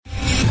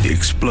the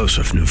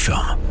explosive new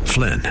film,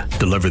 Flynn,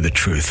 deliver the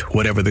truth,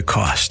 whatever the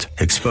cost,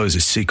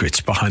 exposes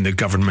secrets behind the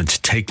government's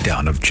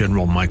takedown of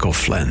General Michael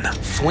Flynn.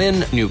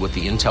 Flynn knew what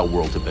the intel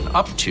world had been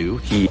up to.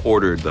 He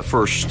ordered the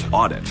first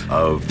audit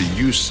of the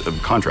use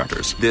of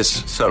contractors.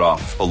 This set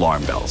off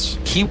alarm bells.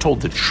 He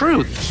told the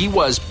truth. He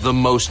was the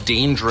most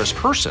dangerous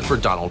person for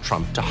Donald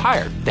Trump to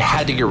hire. They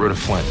had to get rid of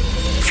Flynn.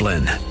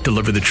 Flynn,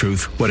 deliver the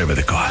truth, whatever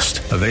the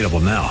cost. Available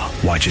now.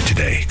 Watch it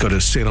today. Go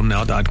to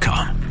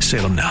salemnow.com.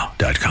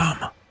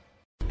 salemnow.com.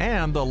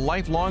 And the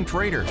lifelong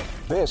trader.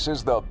 This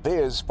is the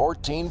Biz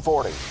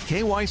 1440.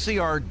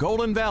 KYCR,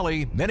 Golden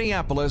Valley,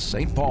 Minneapolis,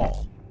 St.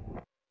 Paul.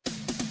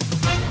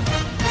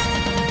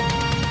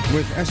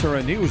 With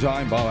SRN News,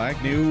 I'm Bob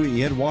Agnew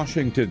in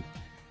Washington.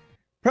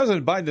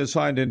 President Biden has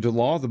signed into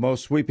law the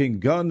most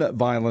sweeping gun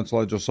violence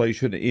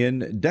legislation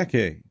in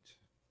decades.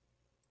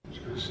 It's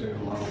going to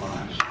save a lot of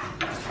lives.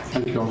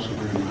 Thank you all so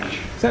very much.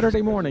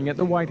 Saturday morning at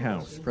the White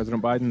House,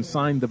 President Biden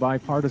signed the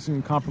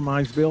bipartisan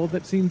compromise bill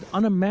that seemed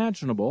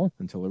unimaginable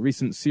until a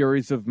recent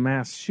series of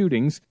mass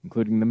shootings,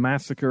 including the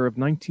massacre of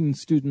 19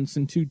 students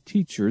and 2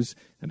 teachers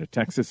at a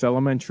Texas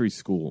elementary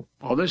school.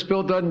 While this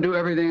bill doesn't do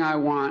everything I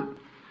want,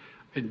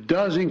 it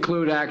does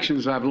include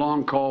actions I've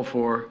long called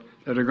for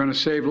that are going to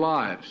save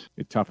lives.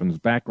 It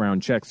toughens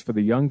background checks for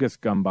the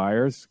youngest gun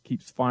buyers,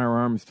 keeps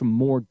firearms from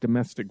more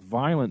domestic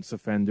violence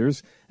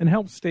offenders, and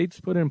helps states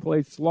put in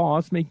place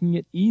laws making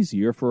it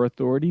easier for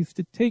authorities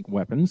to take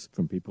weapons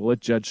from people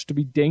adjudged to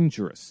be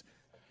dangerous.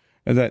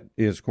 And that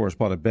is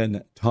correspondent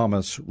Ben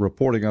Thomas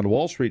reporting on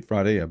Wall Street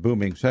Friday, a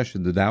booming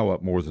session, the Dow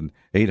up more than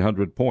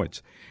 800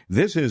 points.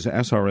 This is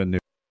SRN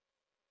News.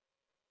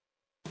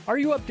 Are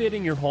you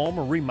updating your home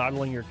or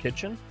remodeling your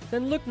kitchen?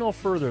 Then look no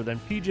further than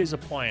PJ's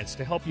Appliance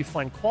to help you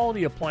find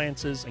quality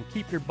appliances and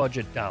keep your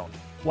budget down.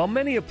 While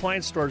many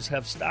appliance stores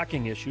have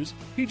stocking issues,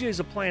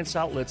 PJ's Appliance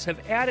Outlets have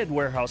added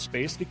warehouse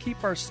space to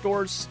keep our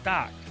stores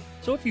stocked.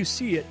 So if you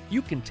see it,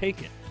 you can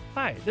take it.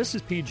 Hi, this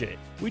is PJ.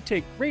 We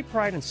take great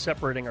pride in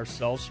separating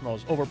ourselves from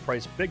those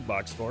overpriced big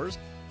box stores.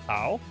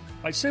 How?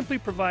 By simply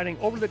providing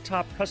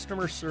over-the-top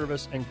customer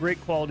service and great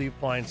quality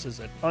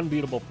appliances at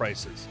unbeatable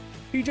prices.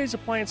 PJ's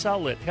Appliance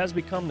Outlet has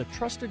become the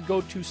trusted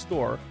go-to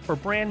store for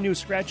brand new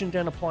scratch and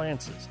dent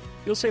appliances.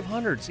 You'll save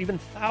hundreds, even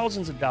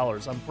thousands of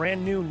dollars on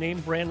brand new name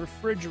brand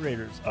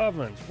refrigerators,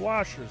 ovens,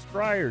 washers,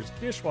 dryers,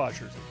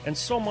 dishwashers, and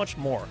so much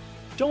more.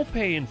 Don't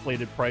pay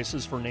inflated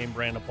prices for name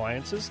brand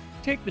appliances.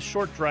 Take the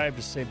short drive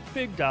to save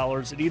big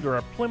dollars at either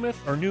our Plymouth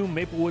or new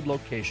Maplewood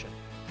location.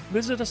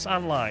 Visit us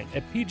online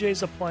at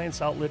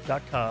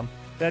pjsapplianceoutlet.com.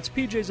 That's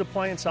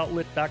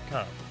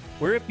pjsapplianceoutlet.com,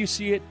 where if you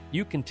see it,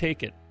 you can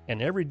take it. And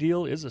every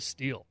deal is a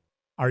steal.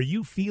 Are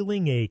you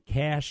feeling a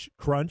cash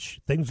crunch?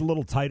 Things a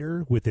little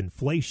tighter with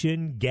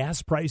inflation,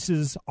 gas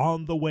prices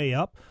on the way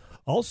up.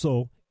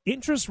 Also,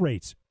 interest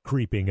rates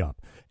creeping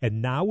up.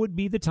 And now would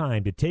be the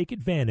time to take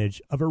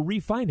advantage of a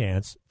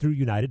refinance through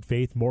United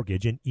Faith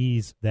Mortgage and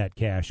ease that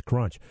cash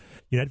crunch.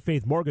 United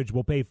Faith Mortgage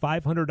will pay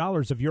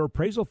 $500 of your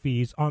appraisal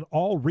fees on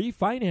all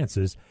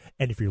refinances.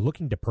 And if you're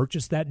looking to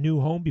purchase that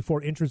new home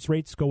before interest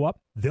rates go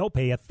up, they'll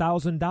pay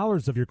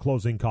 $1,000 of your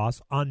closing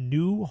costs on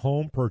new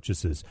home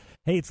purchases.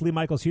 Hey, it's Lee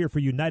Michaels here for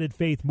United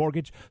Faith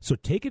Mortgage. So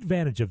take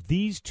advantage of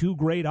these 2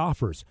 great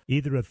offers.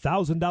 Either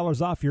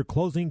 $1,000 off your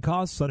closing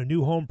costs on a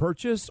new home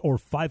purchase or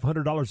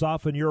 $500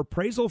 off on your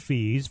appraisal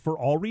fees for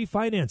all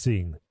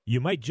refinancing. You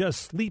might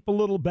just sleep a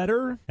little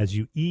better as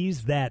you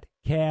ease that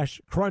cash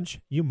crunch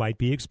you might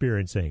be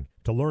experiencing.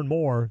 To learn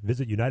more,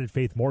 visit United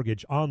Faith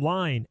Mortgage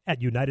online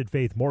at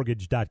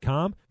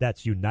UnitedFaithMortgage.com.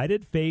 That's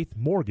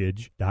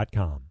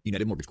UnitedFaithMortgage.com.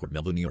 United Mortgage Corp,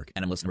 Melville, New York.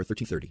 NMLS number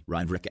 1330.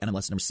 Ryan Vrick,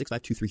 NMLS number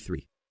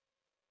 65233.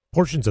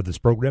 Portions of this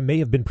program may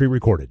have been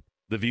pre-recorded.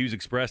 The views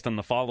expressed on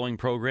the following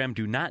program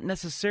do not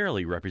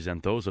necessarily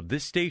represent those of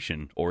this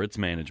station or its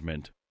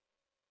management.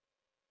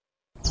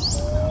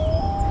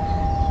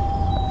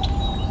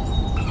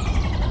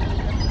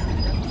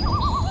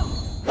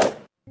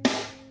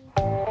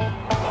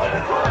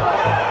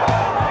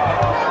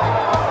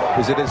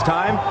 Is it his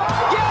time?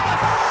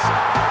 Yes!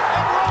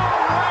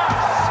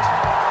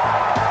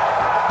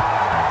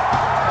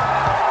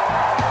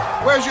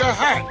 Where's your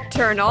hat?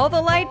 Turn all the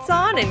lights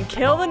on and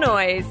kill the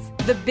noise.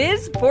 The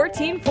Biz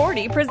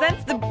 1440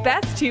 presents the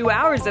best 2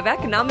 hours of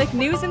economic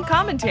news and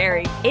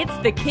commentary. It's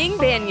the King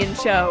Banyan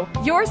Show,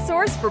 your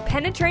source for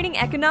penetrating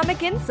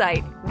economic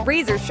insight,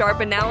 razor-sharp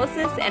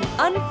analysis, and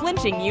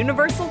unflinching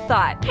universal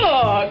thought.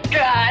 Oh,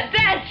 God,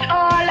 that's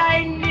all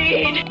I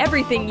need.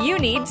 Everything you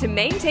need to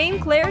maintain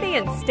clarity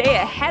and stay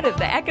ahead of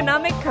the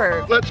economic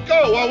curve. Let's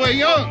go while we're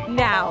young.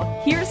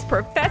 Now, here's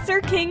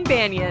Professor King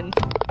Banyan.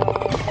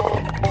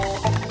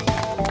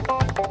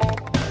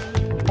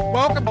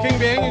 Welcome, King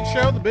Banyan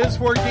Show, the Biz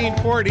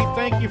 1440.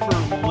 Thank you for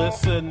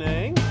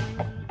listening.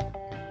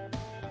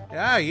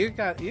 Yeah, you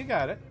got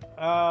it.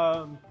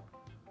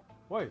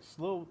 Boy, it's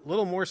a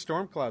little more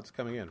storm clouds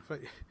coming in.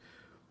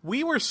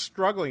 We were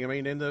struggling. I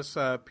mean, in this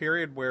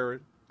period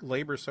where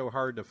labor's so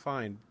hard to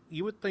find,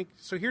 you would think.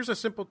 So here's a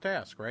simple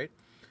task, right?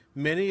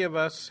 Many of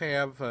us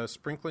have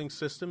sprinkling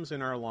systems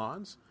in our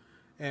lawns,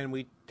 and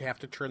we have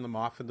to turn them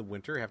off in the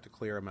winter, have to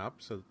clear them up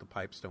so that the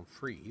pipes don't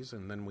freeze,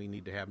 and then we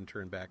need to have them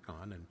turned back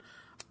on. And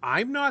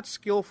I'm not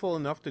skillful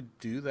enough to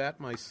do that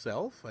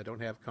myself. I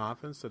don't have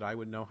confidence that I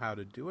would know how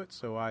to do it,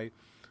 so I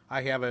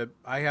have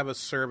a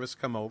service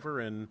come over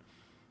and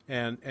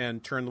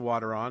turn the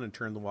water on and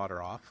turn the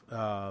water off.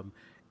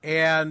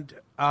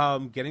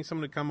 Getting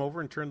someone to come over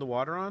and turn the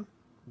water on,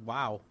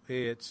 wow,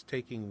 it's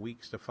taking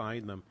weeks to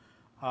find them.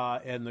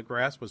 And the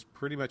grass was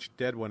pretty much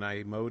dead when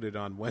I mowed it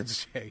on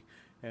Wednesday.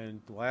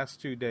 And the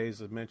last 2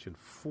 days, I've mentioned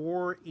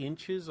 4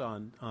 inches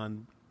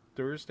on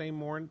Thursday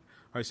morning,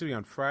 or excuse me,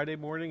 on Friday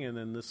morning, and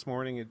then this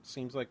morning it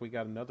seems like we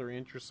got another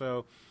inch or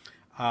so.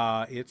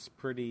 It's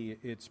pretty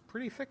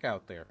thick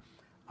out there.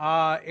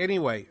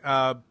 Anyway,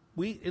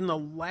 we in the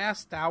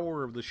last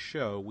hour of the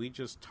show, we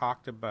just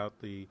talked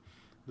about the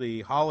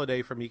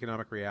holiday from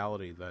economic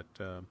reality that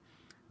the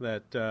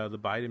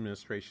Biden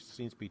administration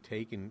seems to be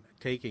taking.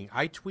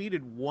 I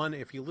tweeted one.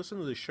 If you listen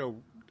to the show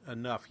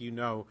enough, you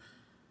know,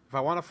 if I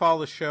want to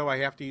follow the show, I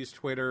have to use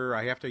Twitter.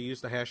 I have to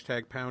use the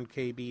hashtag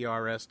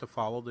 #KBRS to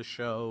follow the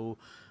show,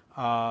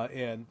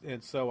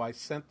 and so I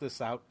sent this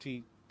out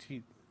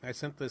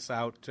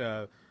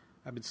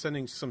I've been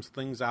sending some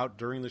things out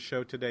during the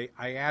show today.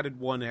 I added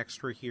one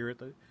extra here at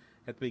the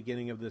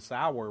beginning of this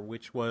hour,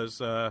 which was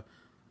the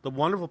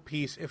wonderful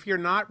piece. If you're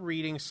not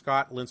reading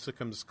Scott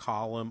Lincecum's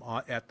column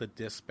at the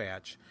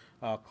Dispatch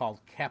called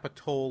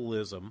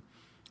Capitalism,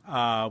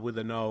 with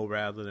an O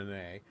rather than an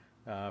A,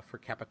 for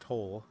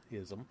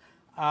capitalism,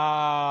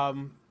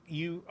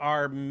 you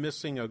are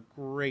missing a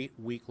great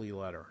weekly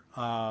letter.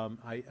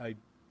 I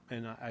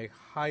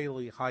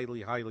highly,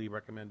 highly, highly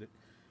recommend it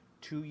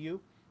to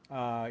you.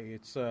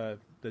 It's the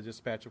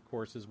Dispatch, of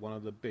course, is one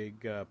of the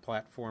big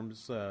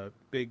platforms,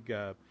 big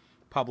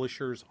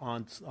publishers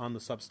on the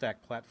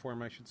Substack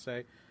platform, I should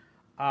say.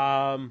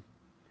 And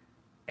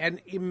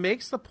it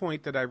makes the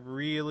point that I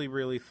really,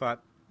 really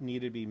thought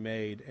needed to be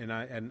made. And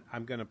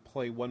I'm going to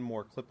play one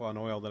more clip on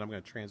oil, then I'm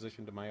going to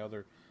transition to my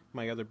other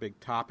big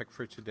topic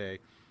for today,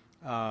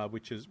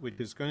 which is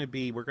going to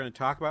be, we're going to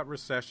talk about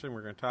recession.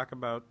 We're going to talk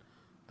about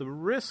the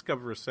risk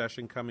of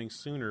recession coming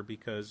sooner,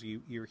 because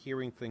you're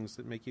hearing things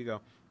that make you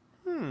go,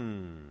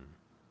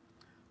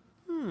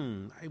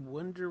 I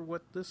wonder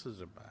what this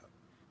is about.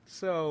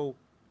 So,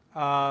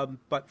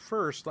 but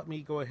first, let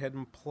me go ahead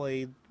and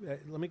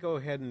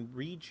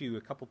read you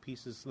a couple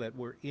pieces that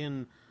were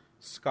in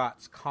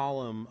Scott's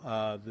column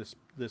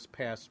this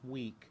past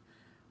week,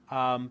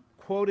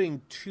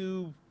 quoting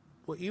two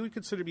what you would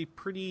consider to be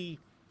pretty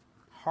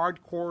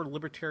hardcore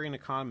libertarian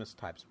economist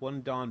types.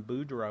 One, Don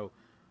Boudreaux,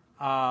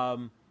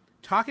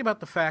 talking about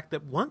the fact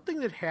that one thing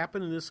that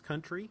happened in this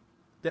country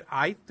that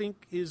I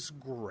think is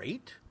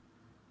great,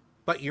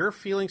 but you're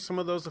feeling some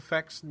of those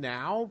effects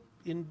now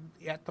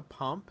at the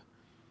pump,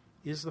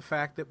 is the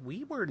fact that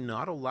we were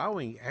not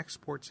allowing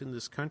exports in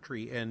this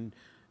country. And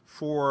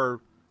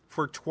for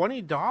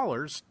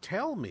 $20,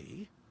 tell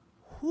me,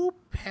 who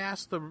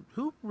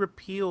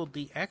repealed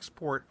the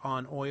export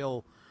on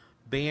oil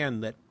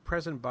ban that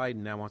President Biden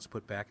now wants to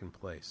put back in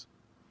place?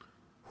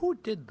 Who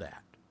did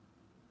that?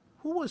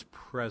 Who was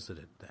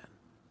president then?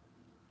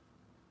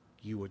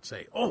 You would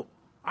say, oh,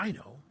 I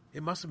know.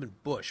 It must have been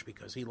Bush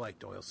because he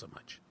liked oil so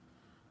much.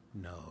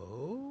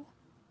 No.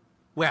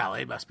 Well,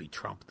 it must be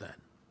Trump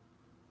then.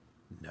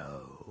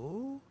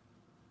 No.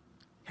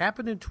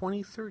 Happened in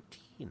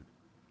 2013.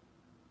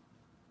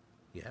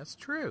 Yes,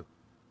 true.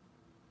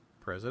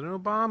 President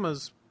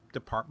Obama's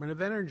Department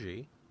of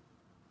Energy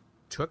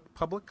took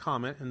public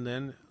comment and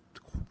then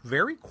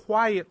very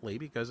quietly,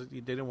 because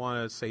he didn't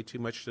want to say too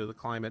much to the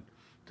climate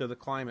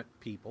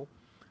people,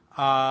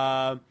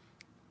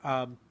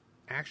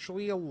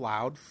 actually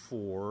allowed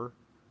for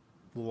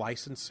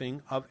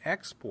licensing of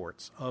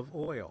exports of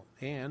oil,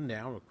 and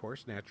now, of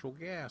course, natural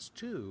gas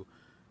too,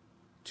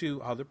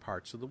 to other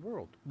parts of the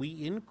world.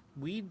 We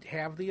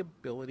have the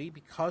ability,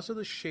 because of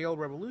the shale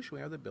revolution,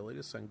 we have the ability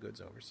to send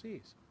goods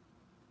overseas.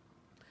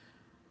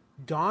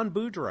 Don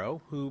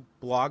Boudreaux, who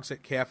blogs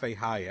at Cafe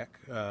Hayek,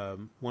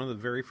 one of the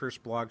very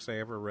first blogs I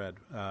ever read,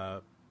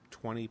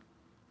 20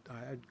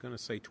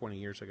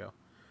 years ago,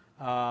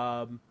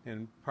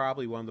 and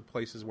probably one of the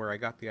places where I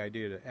got the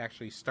idea to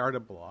actually start a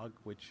blog,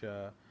 which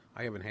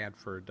I haven't had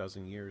for a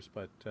dozen years,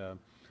 but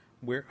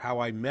how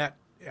I met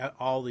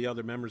all the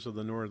other members of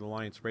the Northern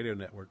Alliance Radio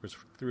Network was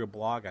through a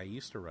blog I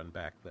used to run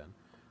back then.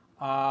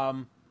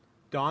 Don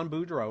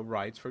Boudreaux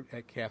writes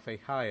at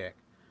Cafe Hayek,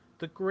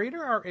 the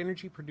greater our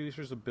energy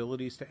producers'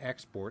 abilities to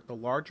export, the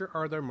larger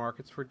are their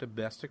markets for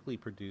domestically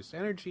produced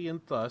energy,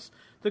 and thus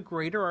the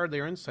greater are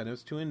their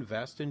incentives to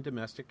invest in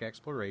domestic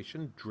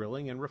exploration,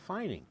 drilling, and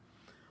refining.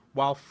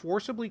 While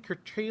forcibly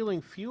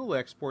curtailing fuel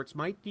exports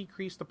might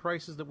decrease the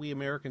prices that we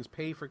Americans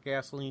pay for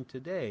gasoline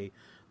today,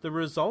 the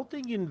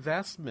resulting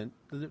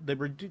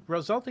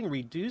resulting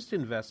reduced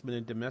investment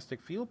in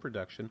domestic fuel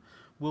production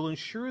will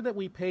ensure that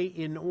we pay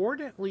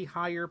inordinately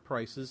higher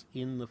prices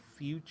in the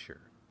future.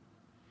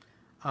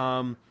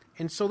 And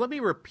so let me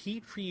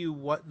repeat for you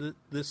what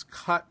this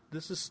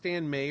is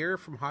Stan Mayer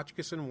from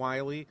Hotchkiss &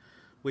 Wiley,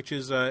 which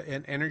is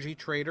an energy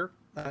trader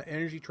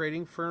energy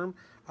trading firm.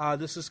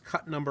 This is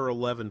cut number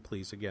 11,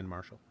 please, again,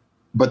 Marshall.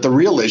 But the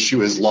real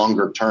issue is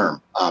longer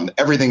term.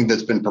 Everything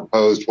that's been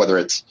proposed, whether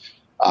it's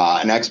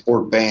an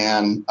export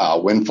ban,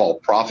 windfall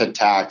profit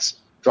tax,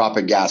 drop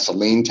in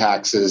gasoline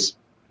taxes,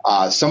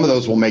 some of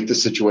those will make the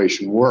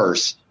situation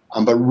worse.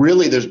 But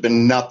really, there's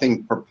been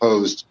nothing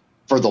proposed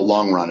for the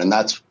long run, and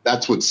that's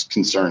what's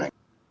concerning.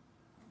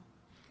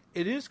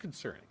 It is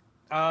concerning,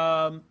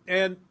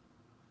 and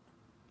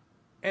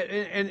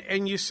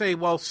you say,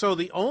 well, so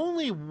the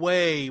only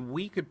way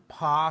we could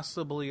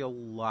possibly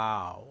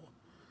allow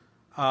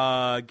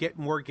get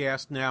more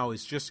gas now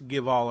is just to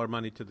give all our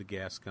money to the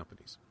gas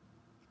companies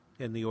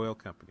and the oil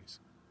companies.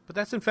 But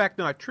that's in fact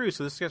not true.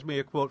 So this gives me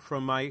a quote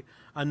from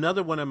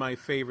another one of my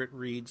favorite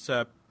reads,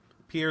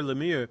 Pierre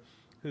Lemieux,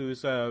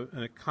 who's an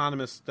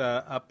economist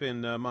up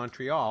in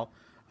Montreal.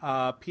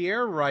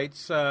 Pierre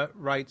writes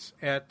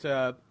at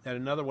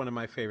another one of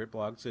my favorite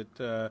blogs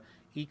at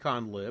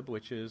EconLib,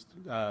 which is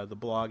the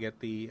blog at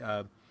the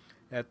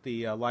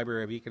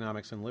Library of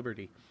Economics and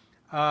Liberty.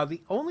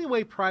 The only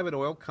way private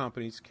oil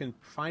companies can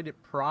find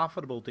it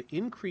profitable to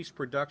increase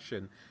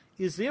production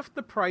is if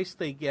the price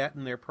they get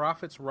and their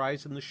profits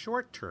rise in the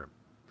short term.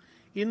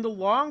 In the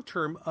long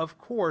term, of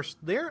course,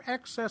 their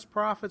excess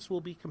profits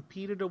will be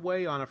competed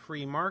away on a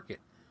free market.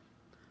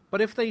 But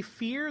if they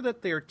fear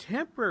that their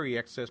temporary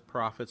excess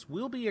profits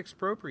will be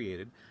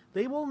expropriated,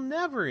 they will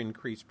never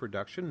increase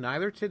production,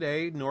 neither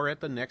today nor at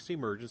the next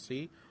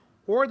emergency,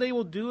 or they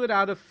will do it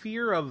out of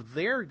fear of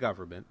their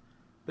government,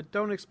 but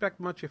don't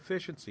expect much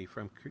efficiency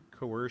from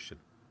coercion.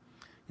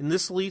 And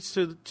this leads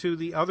to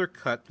the other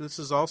cut. This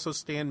is also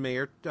Stan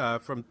Mayer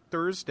from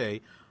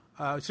Friday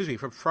on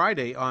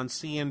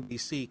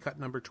CNBC, cut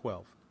number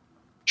 12.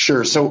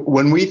 Sure. So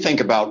when we think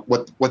about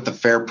what the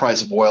fair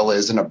price of oil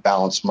is in a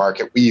balanced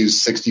market, we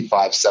use $65,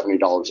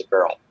 $70 a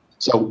barrel.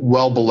 So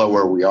well below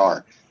where we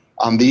are.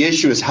 The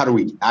issue is how do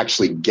we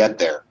actually get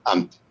there?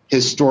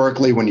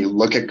 Historically, when you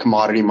look at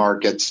commodity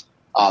markets,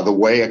 the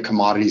way a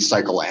commodity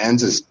cycle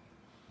ends is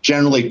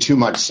generally too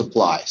much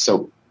supply.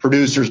 So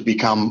producers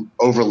become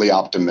overly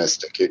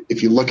optimistic.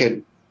 If you look at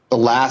the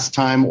last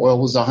time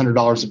oil was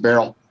 $100 a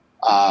barrel,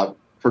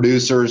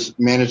 producers,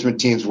 management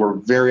teams were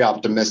very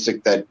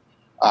optimistic that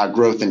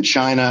growth in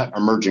China,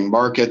 emerging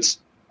markets,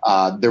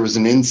 there was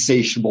an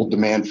insatiable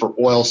demand for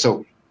oil.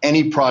 So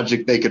any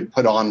project they could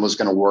put on was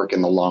going to work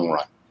in the long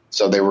run.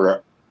 So they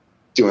were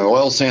doing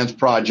oil sands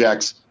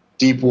projects,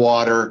 deep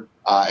water,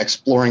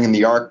 exploring in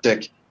the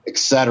Arctic,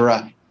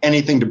 etc.,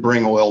 anything to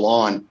bring oil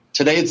on.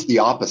 Today, it's the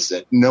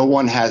opposite. No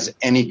one has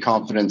any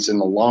confidence in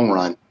the long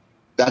run.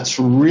 That's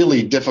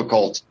really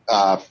difficult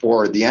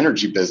for the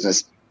energy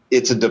business.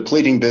 It's a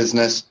depleting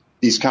business.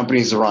 These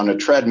companies are on a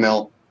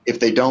treadmill. If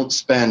they don't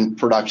spend,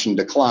 production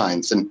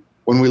declines. And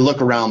when we look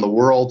around the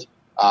world,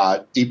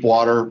 deep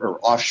water or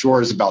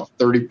offshore is about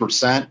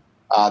 30%.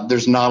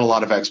 There's not a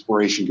lot of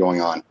exploration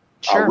going on.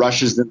 Sure.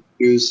 Russia's in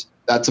the news.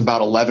 That's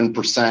about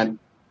 11%.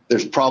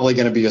 There's probably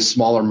going to be a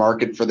smaller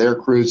market for their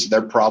crude, so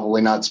they're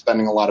probably not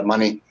spending a lot of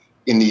money.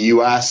 In the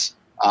U.S.,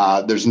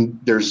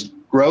 there's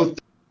growth.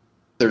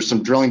 There's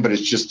some drilling, but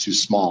it's just too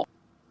small.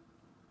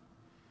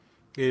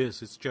 It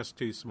is. It's just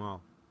too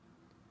small.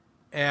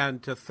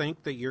 And to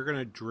think that you're going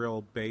to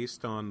drill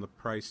based on the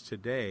price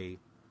today,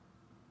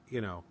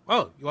 you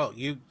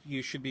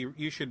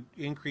should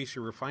increase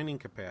your refining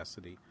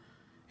capacity,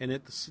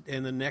 and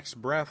in the next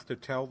breath to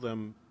tell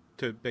them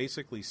to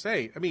basically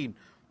say, I mean,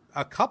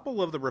 a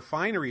couple of the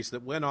refineries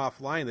that went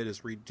offline that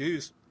has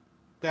reduced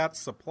that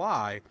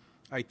supply.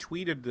 I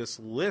tweeted this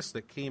list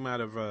that came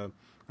out of a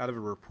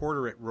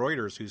reporter at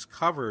Reuters who's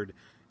covered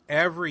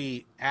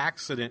every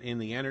accident in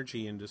the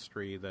energy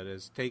industry that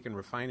has taken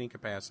refining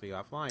capacity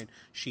offline.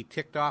 She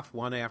ticked off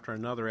one after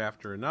another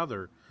after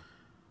another.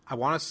 I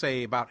want to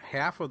say about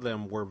half of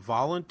them were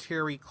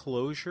voluntary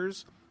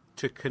closures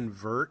to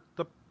convert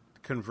the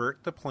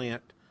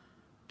plant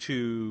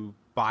to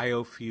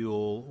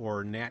biofuel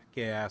or nat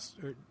gas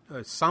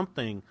or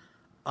something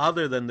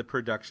other than the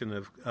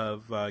production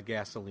of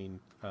gasoline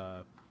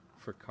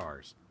for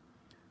cars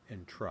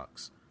and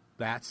trucks.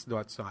 That's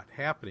what's not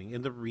happening,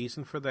 and the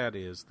reason for that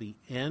is the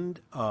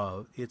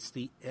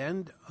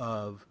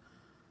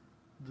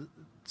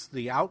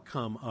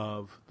outcome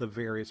of the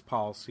various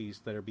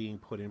policies that are being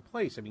put in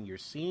place. I mean, you're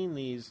seeing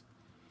these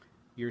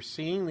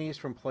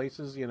from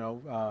places,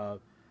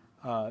 want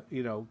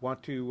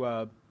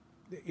to,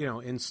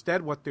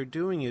 instead what they're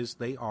doing is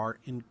they are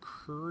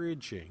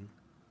encouraging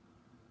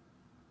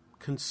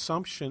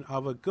consumption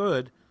of a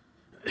good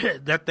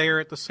that they are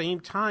at the same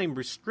time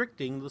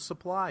restricting the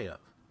supply of.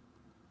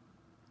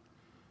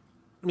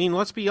 I mean,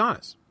 let's be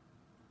honest.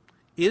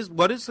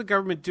 What is the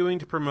government doing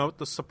to promote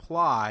the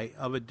supply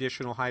of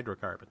additional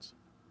hydrocarbons?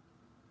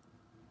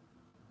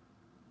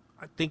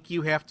 I think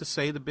you have to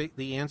say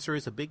the answer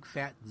is a big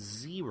fat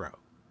zero.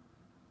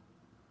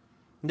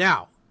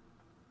 Now,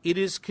 it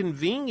is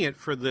convenient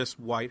for this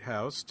White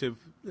House to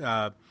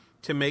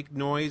make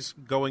noise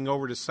going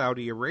over to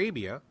Saudi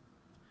Arabia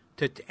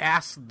to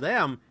ask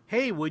them,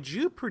 hey, would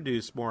you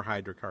produce more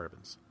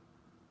hydrocarbons?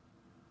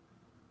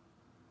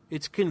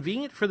 It's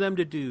convenient for them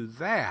to do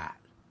that.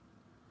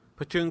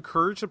 But to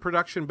encourage the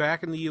production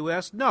back in the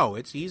U.S., no,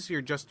 it's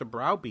easier just to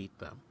browbeat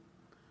them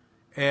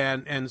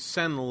and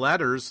send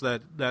letters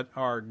that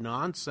are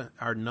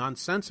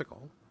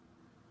nonsensical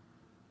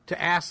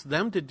to ask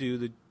them to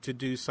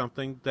do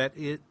something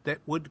that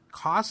would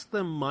cost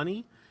them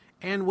money,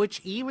 and which,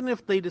 even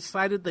if they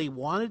decided they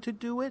wanted to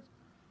do it,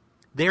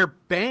 their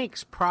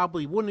banks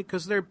probably wouldn't,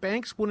 because their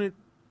banks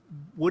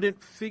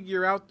wouldn't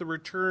figure out the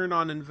return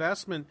on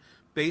investment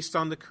based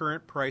on the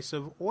current price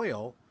of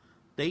oil.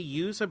 They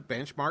use a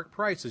benchmark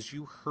price. As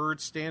you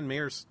heard Stan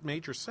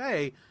Major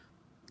say,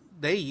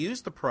 they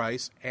use the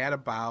price at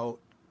about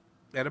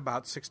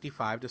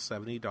 $65 to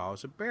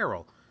 $70 a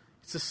barrel.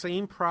 It's the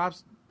same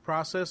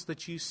process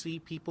that you see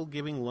people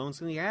giving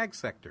loans in the ag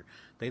sector.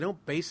 They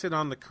don't base it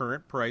on the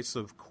current price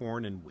of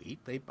corn and wheat.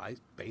 They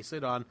base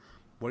it on,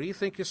 what do you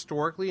think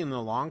historically in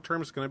the long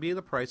term is going to be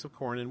the price of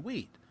corn and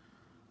wheat,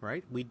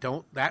 right? We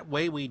don't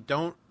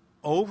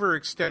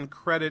overextend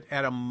credit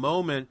at a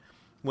moment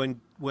when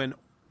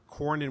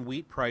corn and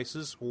wheat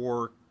prices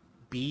or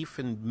beef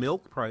and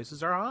milk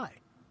prices are high.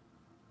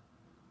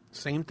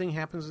 Same thing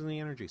happens in the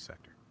energy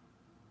sector.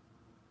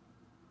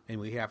 And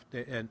we have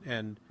to,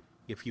 and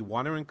if you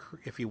want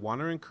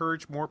to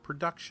encourage more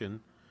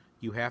production,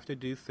 you have to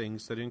do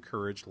things that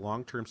encourage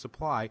long-term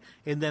supply,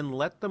 and then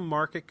let the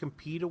market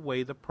compete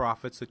away the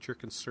profits that you're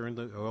concerned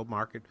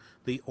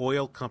the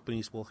oil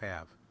companies will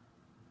have.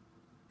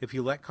 If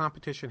you let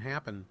competition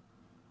happen,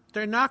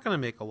 they're not going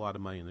to make a lot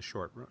of money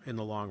in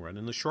the long run.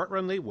 In the short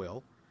run, they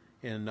will,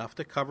 and enough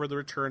to cover the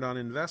return on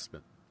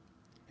investment.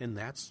 And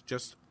that's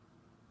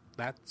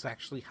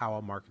actually how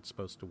a market's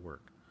supposed to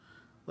work.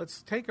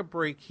 Let's take a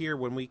break here.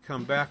 When we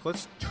come back,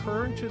 let's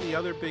turn to the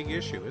other big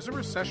issue. Is a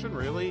recession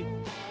really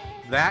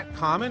that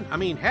common? I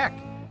mean, heck,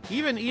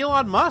 even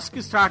Elon Musk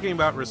is talking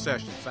about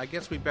recessions. I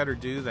guess we better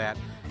do that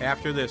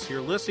after this.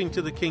 You're listening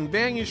to The King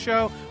Banyan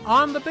Show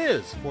on The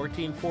Biz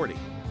 1440.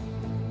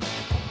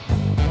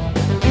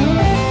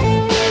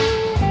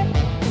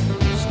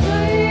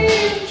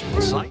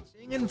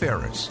 Sightseeing in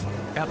Paris,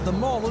 at the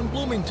mall in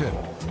Bloomington,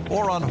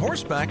 or on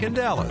horseback in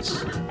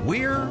Dallas.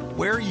 We're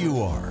where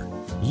you are.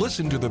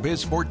 Listen to the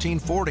Biz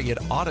 1440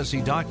 at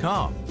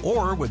Odyssey.com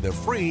or with the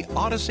free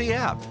Odyssey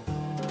app.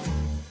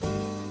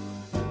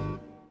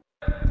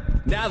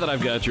 Now that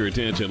I've got your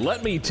attention,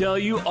 let me tell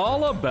you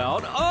all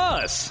about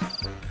us.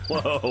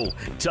 Whoa,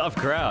 tough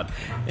crowd.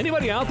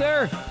 Anybody out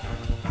there?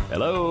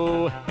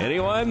 Hello?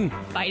 Anyone?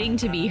 Fighting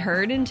to be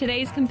heard in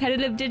today's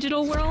competitive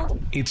digital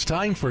world? It's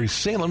time for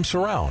Salem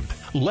Surround.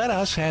 Let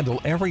us handle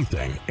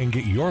everything and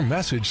get your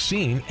message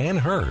seen and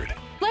heard.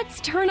 Let's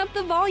turn up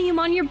the volume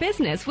on your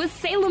business with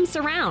Salem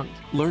Surround.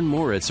 Learn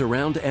more at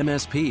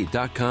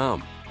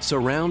surroundmsp.com.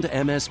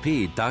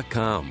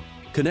 Surroundmsp.com.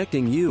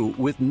 Connecting you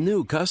with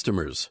new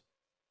customers.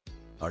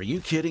 Are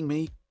you kidding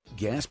me?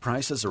 Gas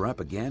prices are up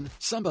again?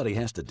 Somebody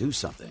has to do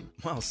something.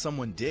 Well,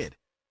 someone did.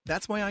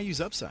 That's why I use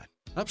Upside.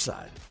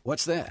 Upside?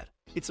 What's that?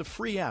 It's a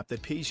free app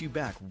that pays you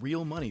back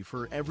real money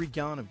for every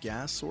gallon of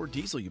gas or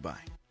diesel you buy.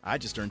 I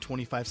just earned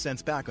 25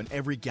 cents back on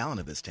every gallon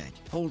of this tank.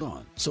 Hold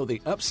on. So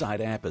the Upside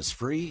app is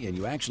free and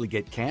you actually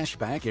get cash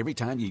back every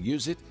time you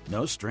use it?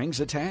 No strings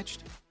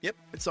attached? Yep,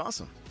 it's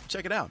awesome.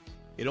 Check it out.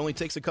 It only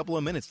takes a couple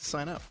of minutes to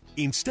sign up.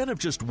 Instead of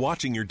just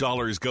watching your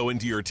dollars go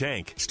into your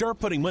tank, start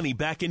putting money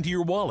back into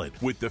your wallet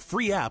with the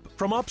free app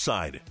from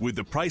Upside. With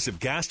the price of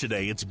gas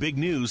today, it's big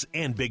news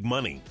and big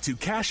money. To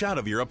cash out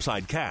of your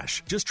Upside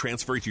cash, just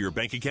transfer it to your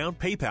bank account,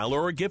 PayPal,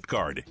 or a gift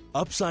card.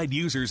 Upside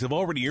users have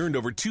already earned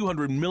over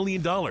 $200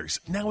 million.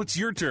 Now it's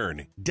your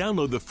turn.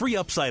 Download the free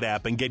Upside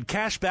app and get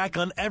cash back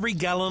on every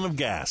gallon of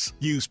gas.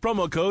 Use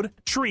promo code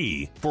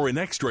TREE for an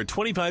extra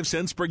 25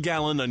 cents per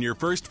gallon on your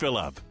first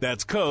fill-up.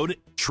 That's code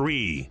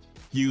TREE.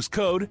 Use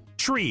code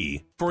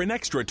TREE for an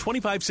extra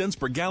 25 cents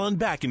per gallon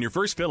back in your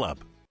first fill-up.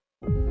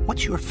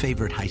 What's your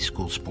favorite high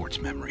school sports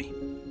memory?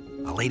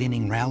 A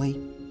late-inning rally?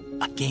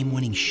 A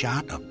game-winning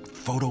shot? A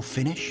photo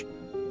finish?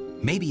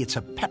 Maybe it's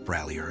a pep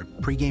rally or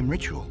a pregame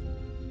ritual.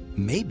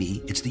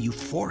 Maybe it's the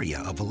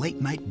euphoria of a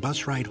late-night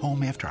bus ride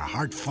home after a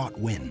hard-fought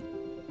win.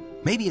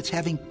 Maybe it's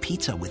having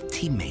pizza with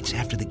teammates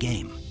after the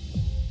game.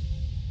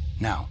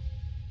 Now,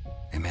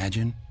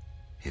 imagine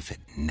if it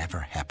never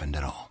happened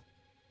at all.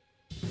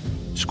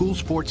 School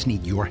sports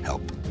need your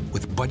help.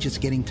 With budgets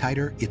getting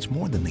tighter, it's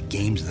more than the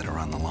games that are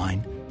on the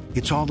line.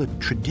 It's all the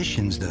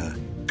traditions, the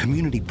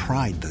community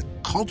pride, the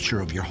culture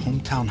of your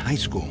hometown high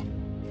school.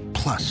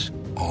 Plus,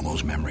 all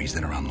those memories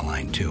that are on the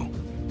line, too.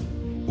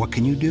 What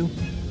can you do?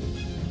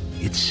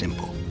 It's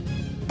simple.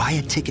 Buy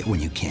a ticket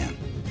when you can.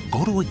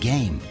 Go to a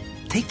game.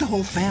 Take the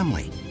whole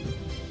family.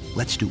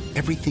 Let's do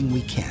everything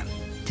we can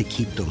to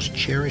keep those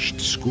cherished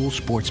school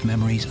sports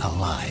memories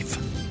alive.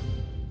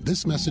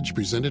 This message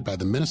presented by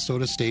the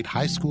Minnesota State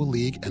High School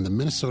League and the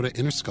Minnesota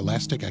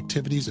Interscholastic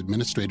Activities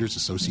Administrators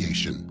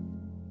Association.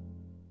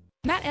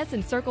 Matt S.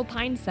 in Circle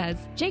Pine says,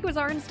 Jake was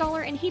our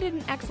installer and he did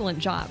an excellent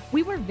job.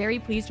 We were very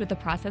pleased with the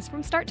process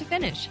from start to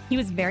finish. He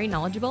was very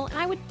knowledgeable, and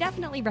I would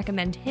definitely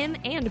recommend him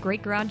and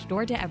Great Garage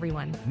Door to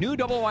everyone. New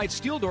double-wide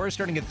steel doors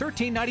starting at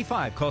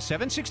 $13.95. Call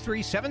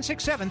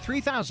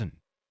 763-767-3000.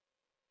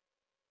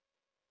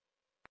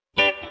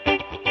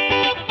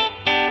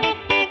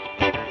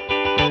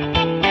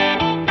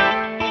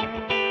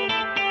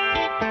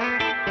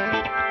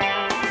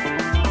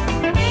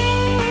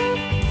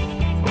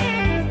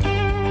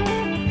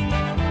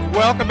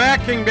 Welcome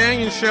back, King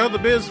Banyan Show, the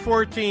Biz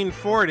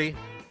 1440.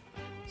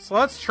 So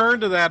let's turn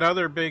to that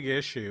other big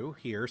issue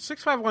here.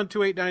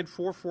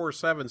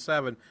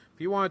 651-289-4477. If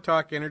you want to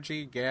talk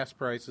energy, gas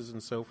prices,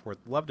 and so forth,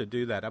 love to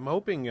do that. I'm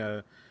hoping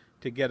to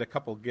get a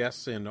couple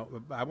guests in.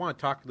 I want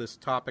to talk this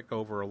topic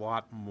over a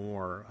lot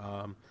more.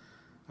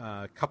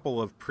 A couple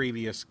of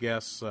previous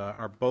guests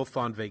are both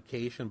on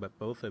vacation, but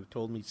both have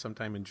told me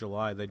sometime in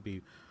July they'd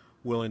be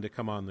willing to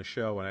come on the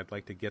show, and I'd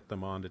like to get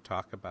them on to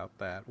talk about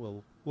that.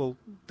 Well,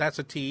 that's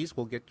a tease.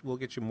 We'll get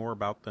you more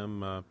about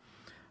them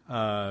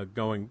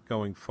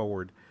going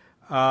forward.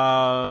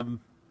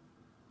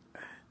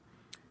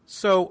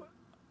 So,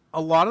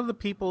 a lot of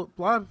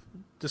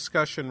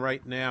discussion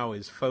right now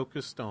is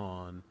focused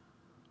on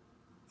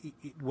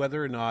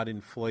whether or not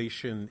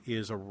inflation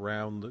is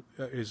recession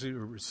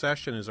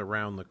is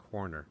around the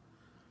corner.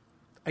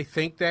 I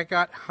think that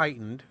got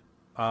heightened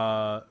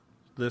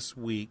this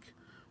week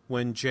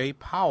when Jay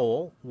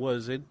Powell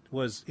was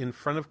in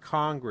front of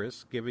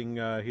Congress giving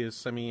his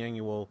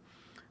semi-annual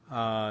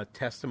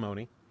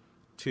testimony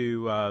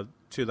to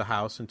the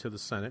House and to the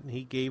Senate, and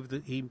he gave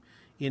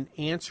in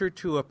answer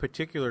to a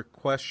particular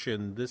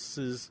question. This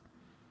is,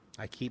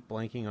 I keep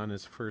blanking on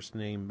his first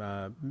name,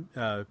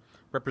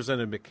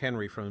 Representative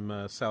McHenry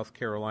from South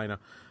Carolina.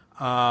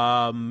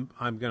 I'm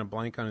going to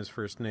blank on his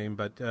first name,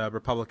 but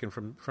Republican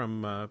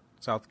from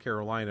South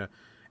Carolina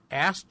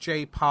asked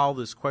Jay Powell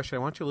this question. I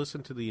want you to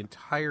listen to the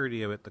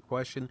entirety of it, the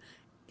question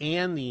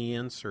and the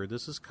answer.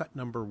 This is cut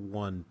number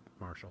 1,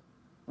 Marshall.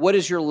 What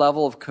is your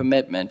level of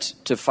commitment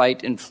to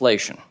fight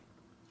inflation?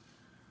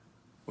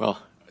 Well,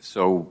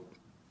 so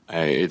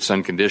it's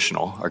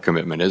unconditional, our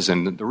commitment is.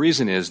 And the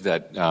reason is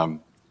that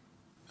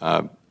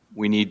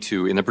we need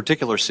to, in a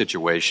particular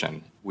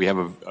situation, we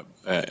have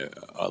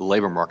a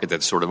labor market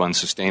that's sort of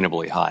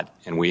unsustainably hot,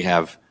 and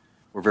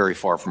we're very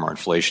far from our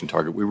inflation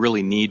target. We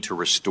really need to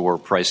restore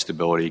price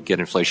stability,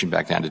 get inflation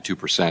back down to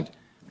 2%,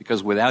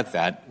 because without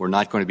that, we're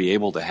not going to be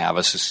able to have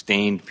a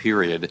sustained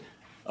period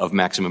of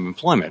maximum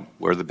employment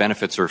where the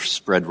benefits are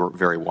spread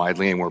very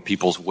widely and where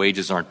people's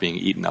wages aren't being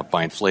eaten up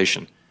by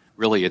inflation.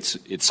 Really,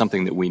 it's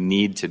something that we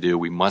need to do,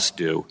 we must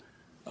do.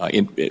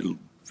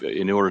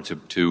 In order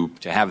to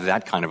have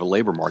that kind of a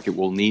labor market,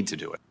 we'll need to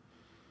do it.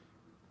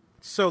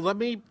 So let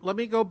me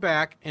go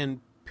back and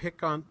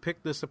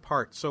pick this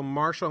apart. So,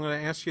 Marshall, I'm going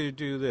to ask you to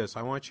do this.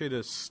 I want you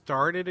to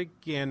start it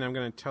again. I'm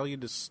going to tell you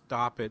to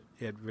stop it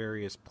at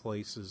various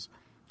places,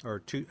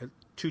 or two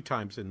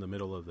times in the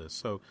middle of this.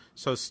 So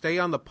stay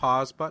on the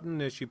pause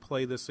button as you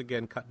play this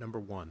again. Cut number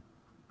 1.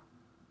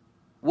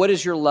 What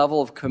is your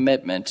level of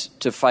commitment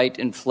to fight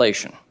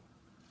inflation?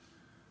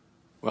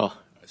 Well,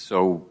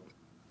 so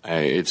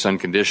it's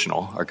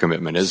unconditional, our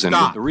commitment is. Stop.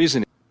 And the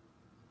reason...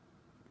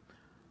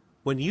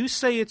 When you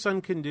say it's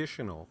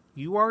unconditional,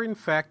 you are in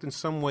fact in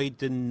some way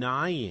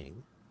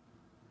denying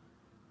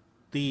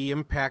the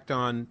impact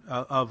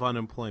of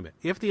unemployment.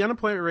 If the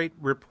unemployment rate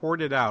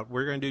reported out,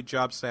 we're going to do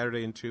Jobs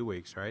Saturday in 2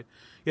 weeks, right?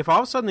 If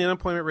all of a sudden the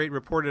unemployment rate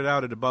reported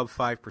out at above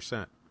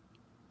 5%,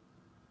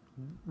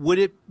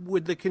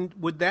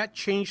 would that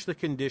change the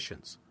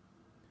conditions?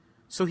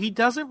 So he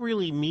doesn't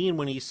really mean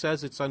when he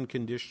says it's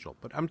unconditional,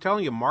 but I'm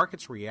telling you,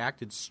 markets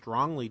reacted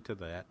strongly to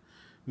that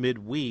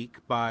midweek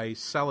by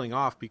selling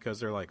off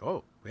because they're like,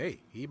 oh, hey,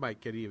 he might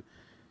get even.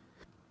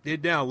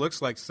 It now looks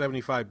like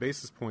 75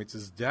 basis points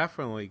is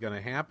definitely going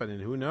to happen,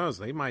 and who knows,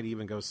 they might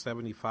even go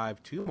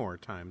 75 2 more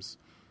times.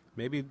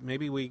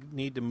 Maybe we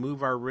need to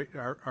move our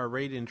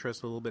rate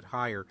interest a little bit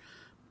higher.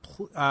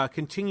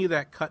 Continue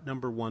that cut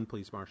number 1,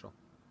 please, Marshall.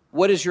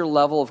 What is your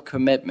level of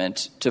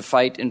commitment to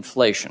fight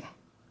inflation?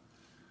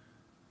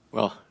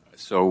 Well,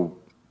 so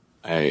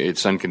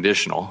it's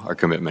unconditional, our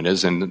commitment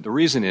is. And the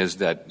reason is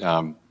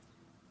that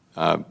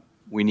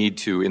we need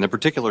to, in a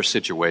particular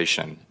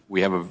situation,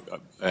 we have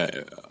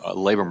a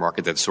labor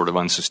market that's sort of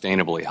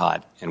unsustainably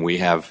hot, and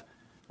we're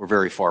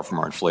very far from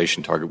our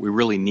inflation target. We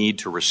really need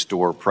to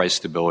restore price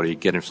stability,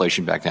 get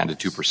inflation back down to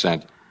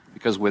 2%,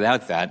 because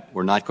without that,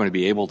 we're not going to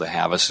be able to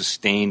have a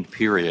sustained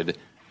period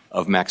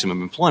of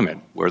maximum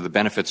employment where the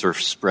benefits are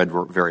spread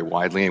very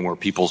widely and where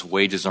people's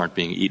wages aren't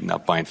being eaten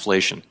up by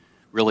inflation.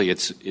 Really,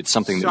 it's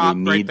something that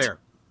we need. Right there.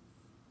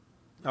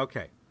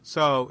 Okay.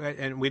 So,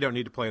 and we don't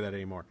need to play that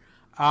anymore.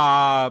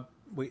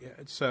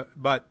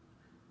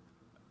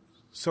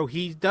 So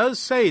he does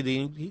say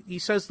he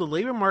says the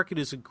labor market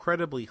is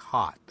incredibly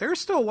hot. There are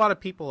still a lot of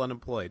people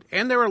unemployed,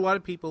 and there are a lot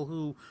of people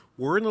who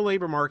were in the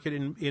labor market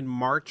in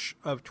March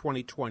of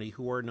 2020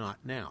 who are not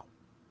now.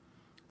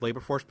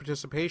 Labor force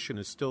participation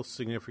is still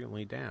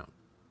significantly down.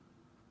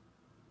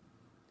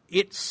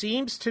 it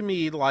seems to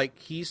me like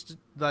he's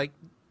like,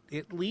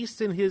 at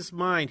least in his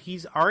mind,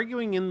 he's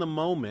arguing in the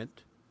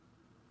moment,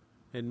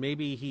 and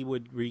maybe he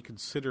would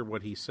reconsider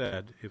what he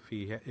said if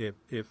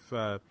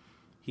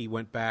he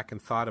went back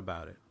and thought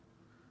about it.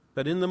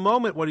 But in the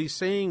moment, what he's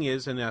saying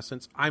is, in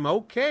essence, I'm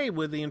okay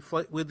with the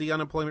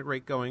unemployment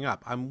rate going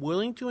up. I'm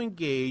willing to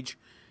engage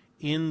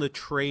in the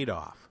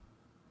trade-off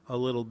a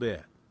little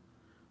bit.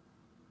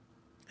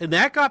 And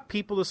that got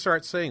people to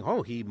start saying,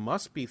 oh, he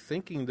must be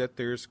thinking that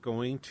there's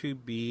going to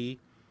be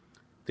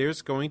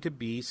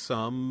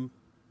some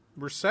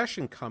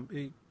recession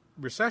coming.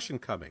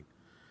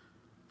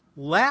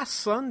 Last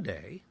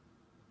Sunday,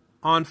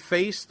 on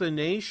Face the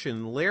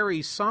Nation,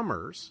 Larry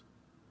Summers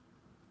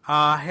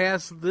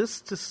has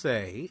this to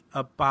say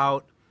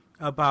about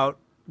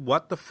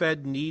what the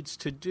Fed needs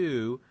to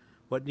do,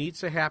 what needs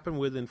to happen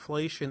with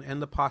inflation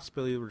and the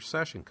possibility of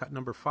recession. Cut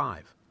number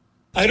 5.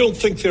 I don't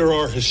think there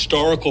are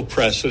historical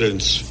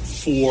precedents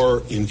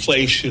for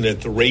inflation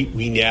at the rate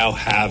we now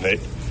have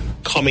it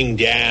coming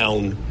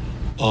down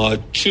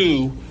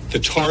to the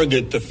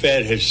target the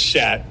Fed has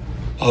set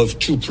of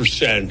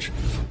 2%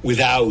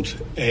 without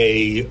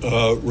a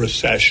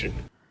recession.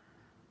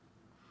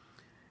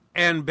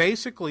 And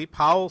basically,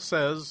 Powell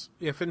says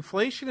if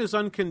inflation is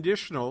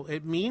unconditional,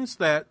 it means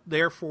that,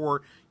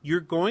 therefore,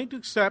 you're going to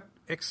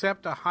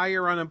accept a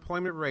higher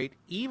unemployment rate,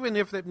 even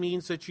if that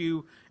means that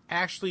you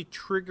actually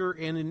trigger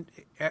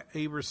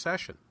a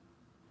recession.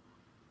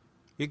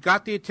 It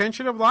got the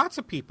attention of lots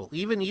of people,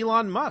 even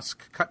Elon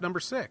Musk. Cut number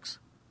 6.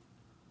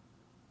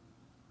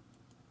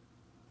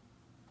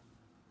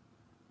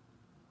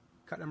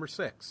 Cut number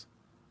 6.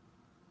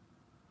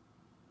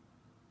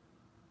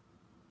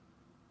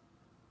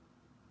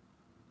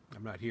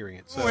 I'm not hearing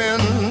it. So.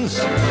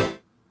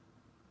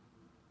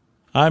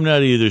 I'm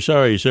not either.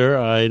 Sorry, sir.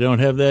 I don't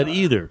have that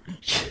either.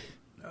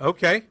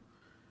 Okay.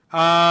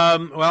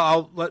 Well,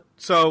 I'll let.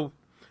 So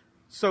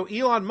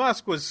Elon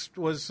Musk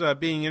was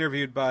being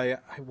interviewed by,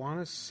 I want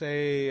to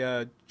say,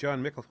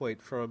 John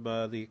Micklethwaite from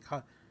I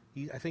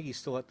think he's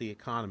still at The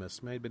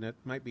Economist.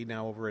 Might be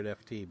now over at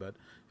FT, but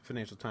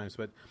Financial Times.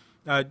 But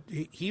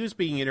he was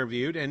being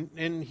interviewed,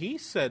 and he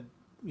said,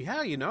 "Yeah,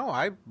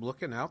 I'm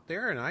looking out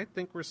there, and I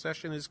think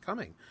recession is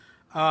coming."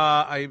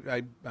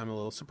 I'm a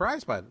little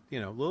surprised by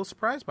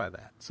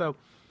that. So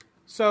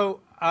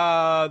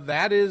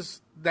that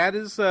is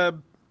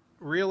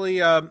really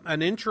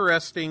an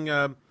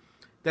interesting.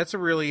 That's a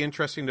really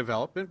interesting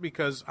development,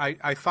 because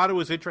I thought it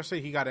was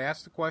interesting he got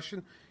asked the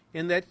question,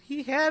 and that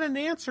he had an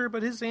answer,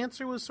 but his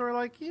answer was sort of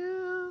like,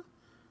 yeah,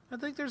 I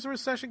think there's a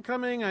recession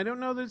coming. I don't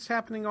know that it's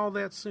happening all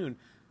that soon.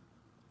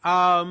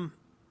 To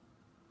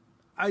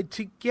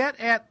get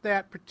at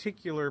that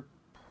particular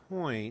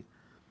point,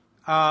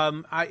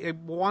 I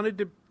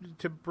wanted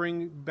to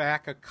bring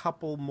back a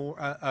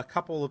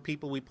couple of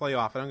people we play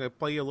off, and I'm going to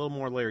play you a little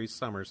more Larry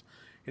Summers,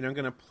 and I'm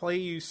going to play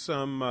you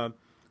some of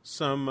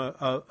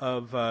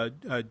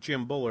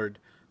Jim Bullard,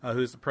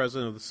 who's the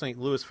president of the St.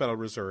 Louis Federal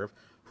Reserve,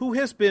 who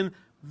has been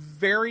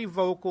very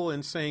vocal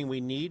in saying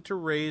we need to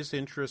raise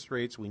interest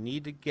rates, we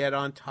need to get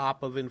on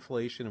top of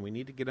inflation, and we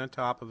need to get on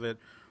top of it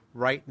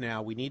right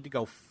now. We need to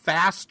go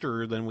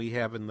faster than we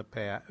have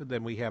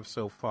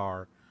so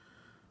far.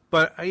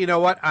 But you know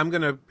what? I'm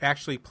going to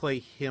actually play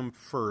him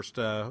first.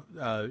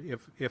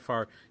 If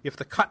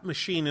the cut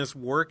machine is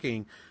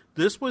working,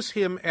 this was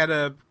him at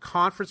a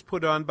conference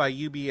put on by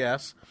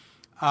UBS.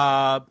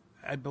 I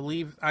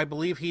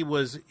believe he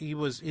was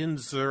in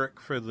Zurich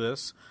for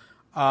this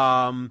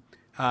on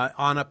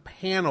a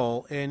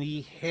panel, and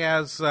he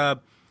has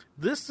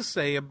this to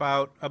say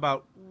about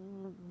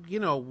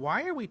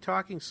why are we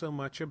talking so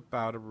much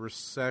about a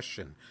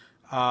recession?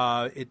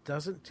 It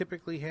doesn't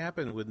typically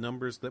happen with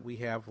numbers that we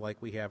have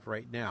like we have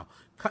right now.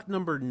 Cut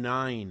number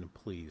 9,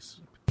 please.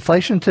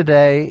 Inflation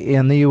today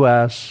in the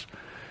U.S.,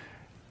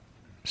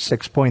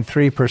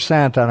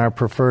 6.3% on our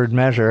preferred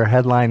measure.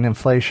 Headline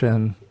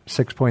inflation,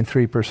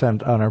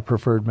 6.3% on our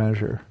preferred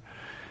measure.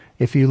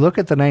 If you look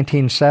at the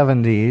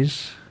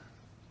 1970s,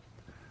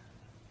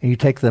 you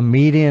take the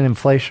median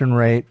inflation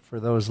rate for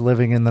those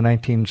living in the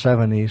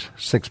 1970s,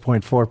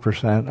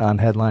 6.4% on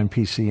headline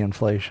PC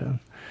inflation.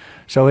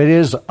 So it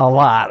is a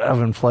lot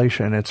of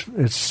inflation.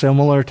 It's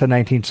similar to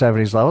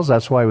 1970s levels.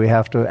 That's why we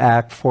have to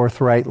act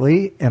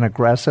forthrightly and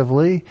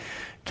aggressively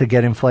to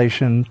get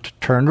inflation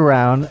turned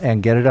around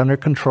and get it under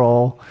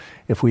control.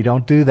 If we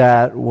don't do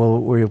that,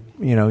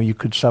 you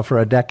could suffer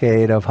a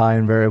decade of high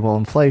and variable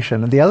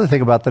inflation. And the other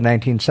thing about the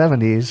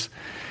 1970s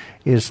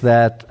is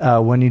that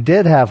when you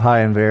did have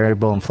high and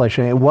variable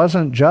inflation, it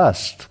wasn't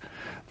just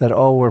that,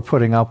 we're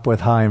putting up with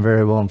high and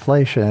variable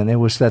inflation. It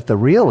was that the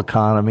real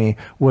economy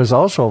was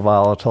also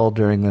volatile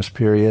during this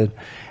period.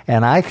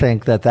 And I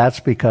think that that's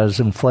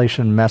because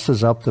inflation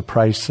messes up the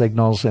price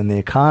signals in the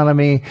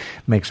economy,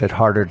 makes it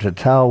harder to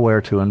tell where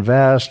to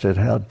invest.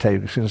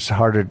 It's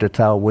harder to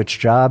tell which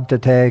job to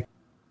take.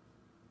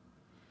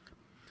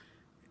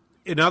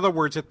 In other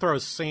words, it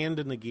throws sand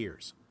in the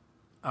gears.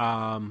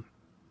 And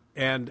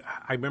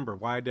I remember,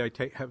 I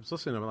was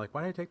listening to him, I'm like,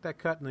 why did I take that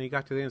cut? And then he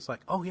got to the end, it's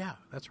like, oh, yeah,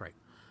 that's right.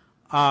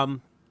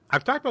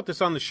 I've talked about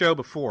this on the show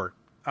before.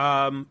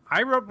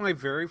 I wrote my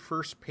very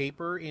first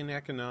paper in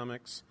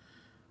economics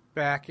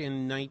back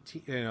in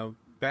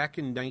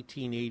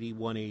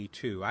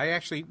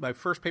 1981-82. My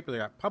first paper that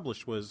got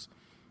published was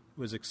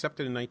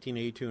accepted in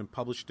 1982 and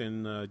published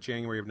in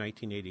January of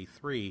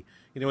 1983,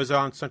 and it was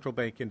on central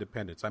bank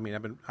independence. I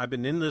mean, I've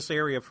been in this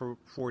area for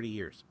 40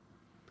 years.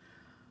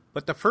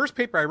 But the first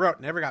paper I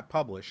wrote never got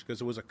published because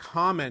it was a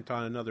comment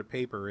on another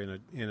paper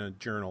in a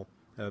journal,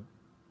 a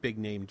big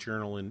name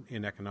journal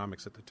in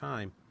economics at the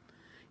time.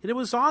 And it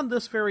was on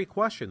this very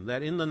question,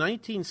 that in the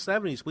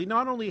 1970s we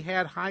not only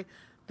had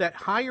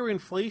higher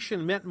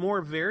inflation meant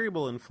more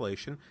variable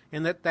inflation,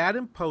 and that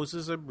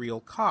imposes a real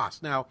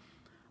cost. Now,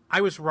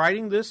 I was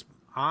writing this,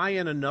 I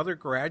and another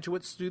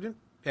graduate student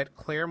at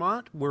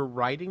Claremont were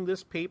writing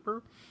this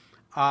paper.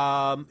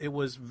 It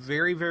was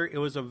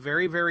a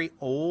very, very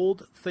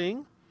old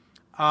thing.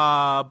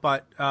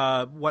 But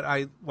what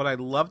I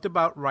loved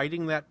about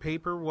writing that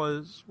paper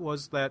was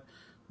that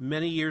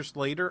many years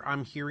later,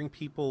 I'm hearing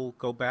people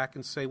go back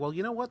and say, well,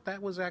 you know what,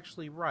 that was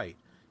actually right.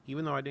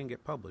 Even though I didn't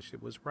get published,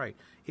 it was right.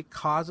 It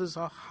causes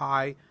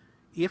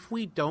if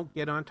we don't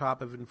get on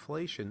top of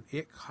inflation,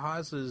 it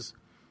causes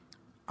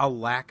a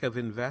lack of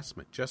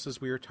investment, just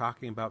as we were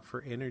talking about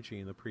for energy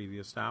in the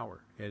previous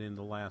hour and in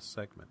the last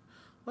segment.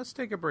 Let's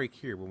take a break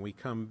here. When we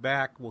come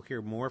back, we'll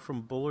hear more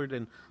from Bullard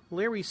and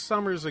Larry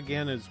Summers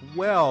again as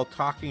well,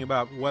 talking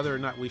about whether or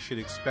not we should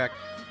expect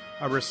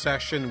a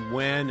recession,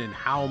 when and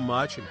how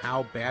much and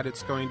how bad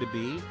it's going to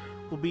be.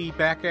 We'll be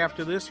back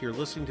after this. You're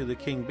listening to The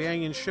King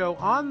Banaian Show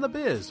on The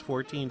Biz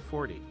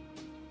 1440.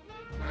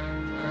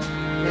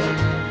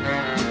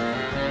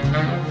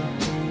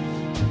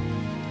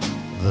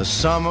 The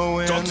summer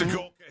wind. Dr.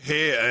 Gorka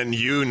here, and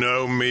you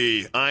know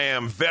me. I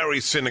am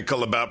very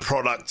cynical about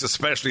products,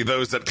 especially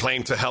those that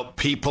claim to help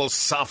people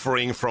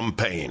suffering from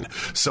pain.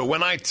 So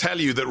when I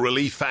tell you that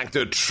Relief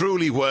Factor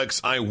truly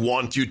works, I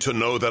want you to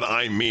know that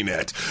I mean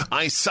it.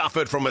 I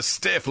suffered from a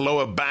stiff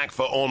lower back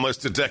for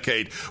almost a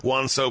decade,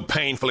 one so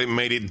painful it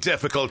made it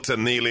difficult to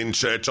kneel in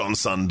church on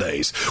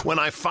Sundays. When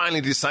I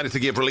finally decided to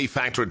give Relief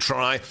Factor a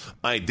try,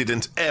 I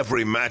didn't ever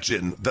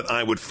imagine that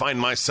I would find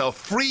myself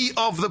free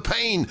of the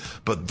pain,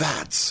 but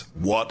that's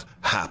what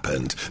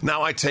happened.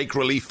 Now I take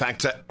Relief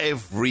Factor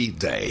every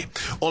day.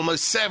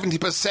 Almost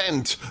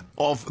 70%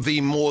 of the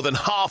more than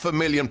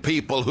 500,000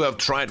 people who have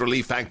tried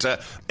Relief Factor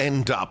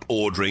end up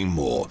ordering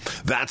more.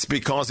 That's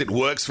because it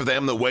works for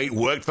them the way it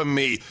worked for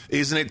me.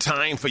 Isn't it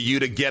time for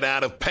you to get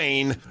out of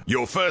pain?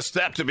 Your first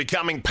step to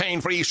becoming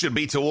pain-free should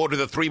be to order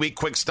the 3-week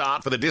quick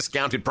start for the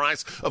discounted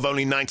price of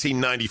only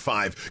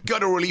 $19.95. Go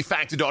to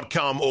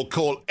relieffactor.com or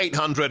call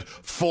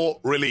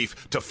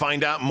 800-4RELIEF to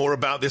find out more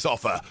about this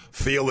offer.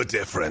 Feel the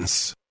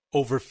difference.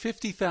 Over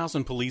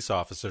 50,000 police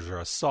officers are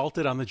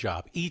assaulted on the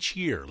job each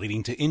year,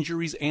 leading to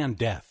injuries and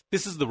death.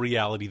 This is the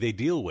reality they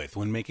deal with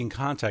when making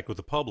contact with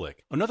the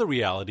public. Another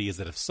reality is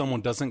that if someone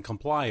doesn't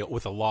comply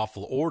with a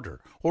lawful order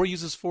or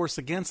uses force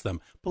against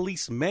them,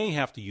 police may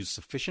have to use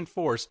sufficient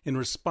force in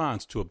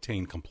response to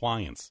obtain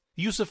compliance.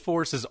 The use of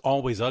force is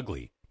always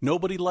ugly.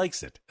 Nobody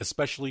likes it,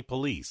 especially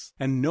police,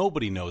 and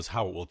nobody knows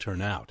how it will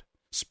turn out.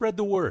 Spread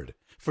the word.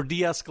 For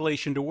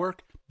de-escalation to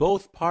work,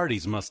 both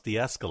parties must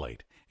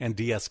de-escalate. And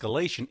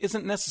de-escalation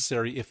isn't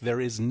necessary if there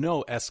is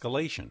no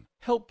escalation.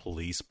 Help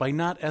police by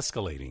not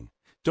escalating.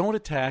 Don't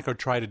attack or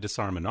try to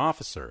disarm an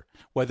officer,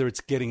 whether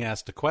it's getting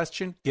asked a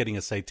question, getting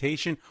a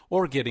citation,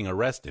 or getting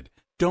arrested.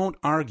 Don't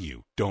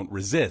argue, don't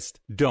resist,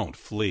 don't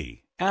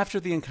flee. After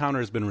the encounter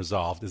has been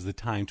resolved is the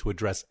time to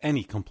address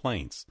any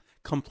complaints.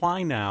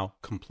 Comply now,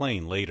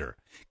 complain later.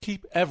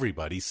 Keep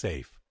everybody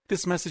safe.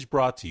 This message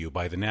brought to you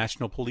by the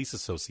National Police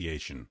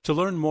Association. To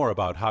learn more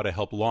about how to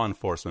help law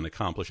enforcement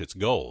accomplish its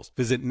goals,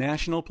 visit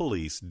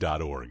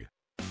nationalpolice.org.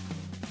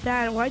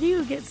 Dad, why do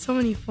you get so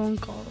many phone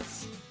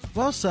calls?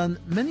 Well, son,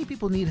 many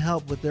people need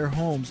help with their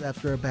homes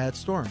after a bad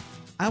storm.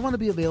 I want to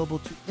be available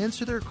to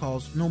answer their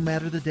calls no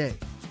matter the day.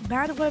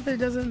 Bad weather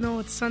doesn't know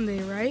it's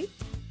Sunday, right?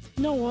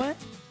 You know what?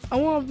 I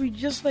want to be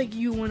just like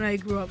you when I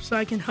grew up so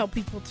I can help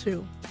people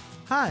too.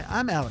 Hi,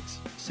 I'm Alex,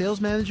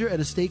 sales manager at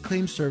Estate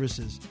Claims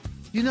Services.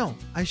 You know,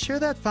 I share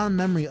that fond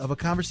memory of a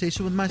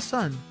conversation with my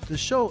son to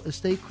show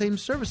Estate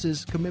Claims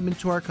Services' commitment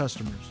to our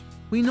customers.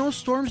 We know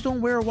storms don't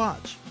wear a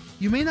watch.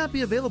 You may not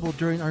be available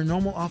during our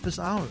normal office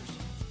hours,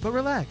 but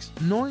relax,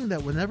 knowing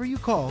that whenever you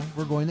call,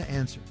 we're going to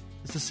answer.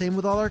 It's the same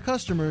with all our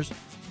customers,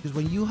 because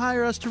when you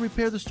hire us to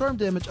repair the storm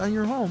damage on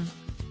your home,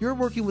 you're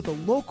working with a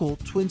local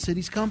Twin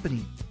Cities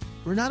company.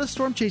 We're not a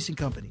storm-chasing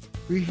company.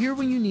 We're here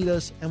when you need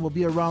us and will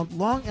be around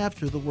long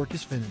after the work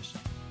is finished.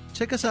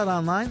 Check us out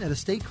online at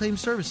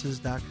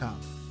estateclaimservices.com.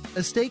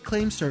 Estate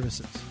Claims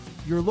Services,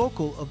 your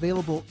local,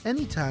 available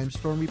anytime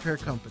storm repair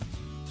company.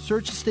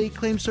 Search Estate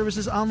Claims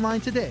Services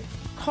online today.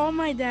 Call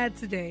my dad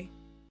today.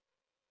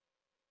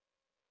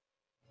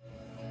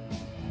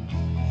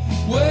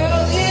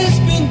 Well, it's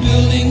been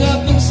building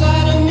up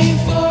inside of me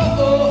for,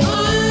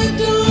 I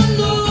don't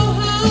know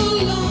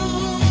how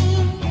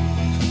long.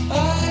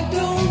 I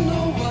don't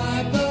know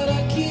why, but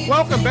I keep...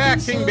 Welcome back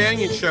back, King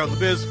Banyan Show, the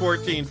Biz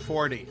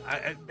 1440.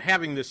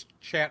 Having this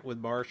chat with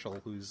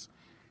Marshall, who's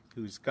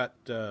got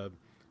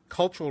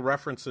cultural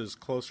references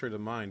closer to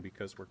mine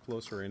because we're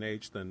closer in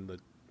age than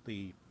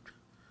the.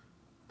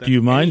 Do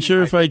you mind,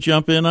 sir, if I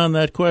jump in on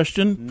that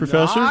question,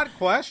 Professor?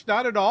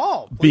 Not at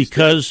all.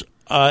 Because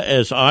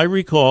as I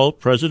recall,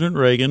 President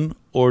Reagan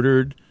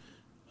ordered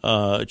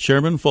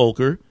Chairman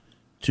Volcker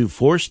to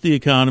force the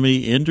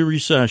economy into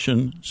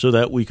recession so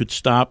that we could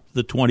stop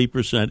the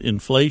 20%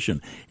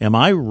 inflation. Am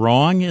I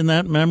wrong in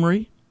that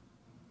memory?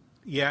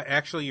 Yeah,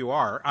 actually you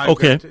are.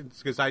 Okay.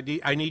 Because I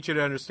need you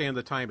to understand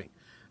the timing.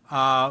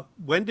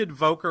 When did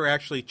Volcker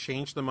actually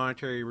change the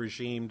monetary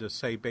regime to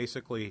say,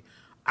 basically,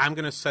 I'm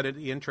going to set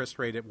the interest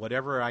rate at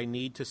whatever I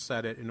need to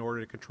set it in order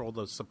to control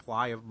the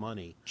supply of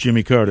money?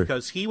 Jimmy Carter.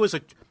 Because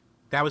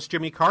that was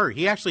Jimmy Carter.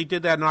 He actually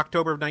did that in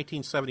October of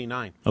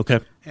 1979.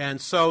 Okay.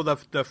 And so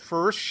the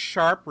first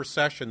sharp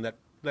recession that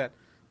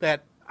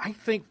I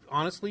think,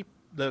 honestly,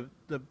 the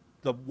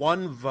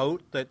one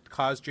vote that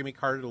caused Jimmy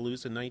Carter to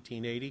lose in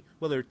 1980,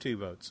 well, there were two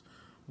votes.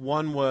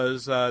 One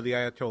was the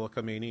Ayatollah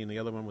Khomeini, and the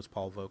other one was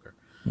Paul Volcker.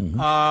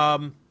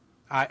 Mm-hmm.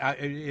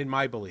 In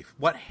my belief.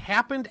 What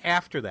happened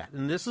after that,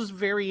 and this is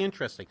very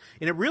interesting,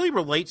 and it really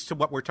relates to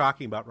what we're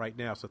talking about right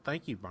now, so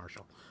thank you,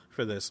 Marshall,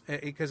 for this,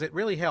 because it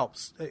really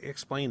helps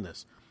explain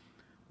this.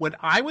 When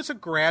I was a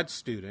grad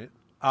student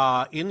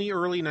in the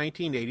early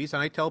 1980s,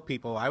 and I tell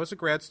people I was a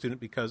grad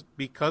student because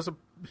of,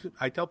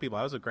 I tell people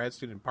I was a grad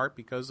student in part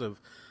because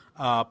of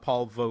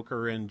Paul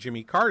Volcker and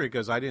Jimmy Carter,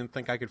 because I didn't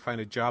think I could find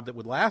a job that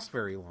would last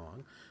very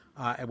long.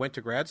 I went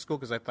to grad school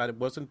because I thought it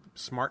wasn't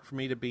smart for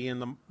me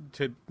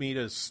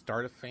to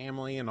start a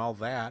family and all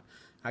that.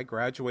 I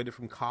graduated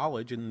from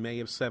college in May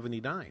of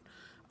 '79,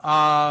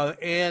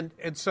 and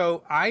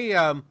so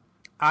I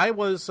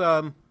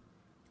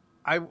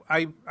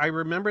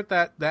remembered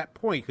that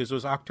point because it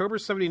was October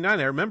 '79.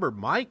 I remember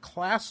my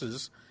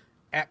classes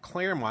at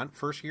Claremont,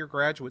 first year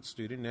graduate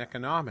student in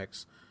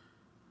economics.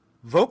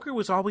 Volcker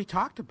was all we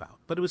talked about,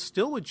 but it was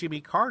still with Jimmy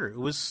Carter. It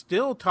was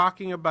still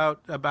talking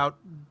about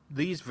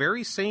these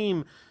very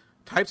same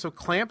types of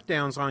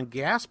clampdowns on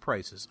gas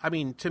prices. I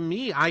mean, to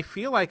me, I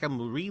feel like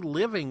I'm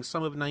reliving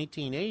some of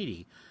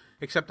 1980,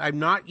 except I'm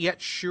not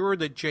yet sure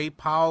that Jay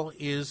Powell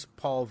is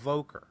Paul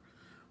Volcker.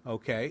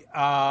 Okay?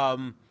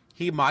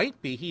 He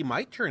might be. He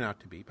might turn out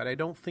to be, but I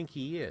don't think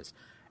he is.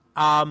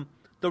 The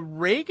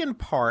Reagan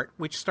part,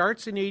 which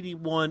starts in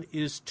 81,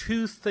 is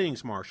two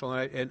things, Marshall.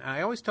 And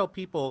I always tell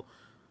people,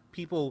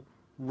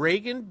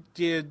 Reagan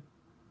did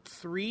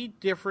three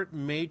different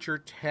major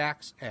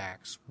tax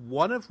acts,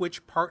 one of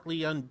which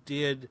partly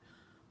undid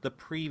the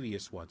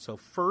previous one. So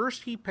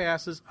first he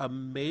passes a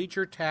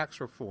major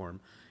tax reform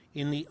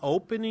in the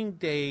opening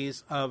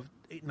days of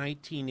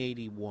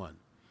 1981.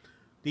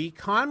 The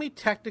economy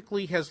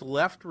technically has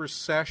left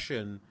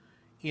recession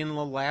in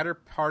the latter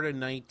part of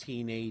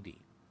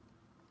 1980.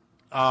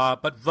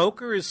 But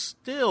Volcker is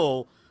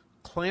still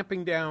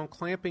clamping down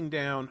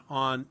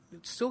on,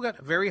 still got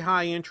very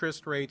high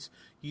interest rates.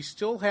 You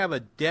still have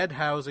a dead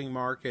housing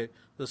market.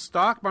 The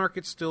stock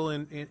market's still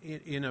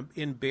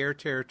in bear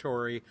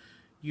territory.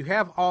 You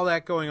have all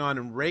that going on,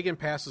 and Reagan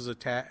passes a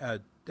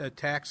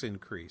tax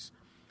increase.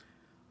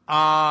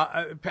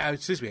 The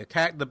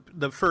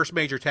first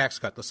major tax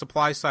cut, the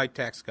supply side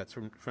tax cuts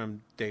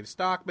from Dave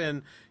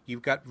Stockman.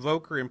 You've got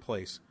Volcker in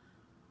place.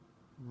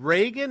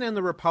 Reagan and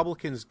the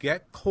Republicans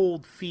get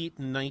cold feet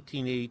in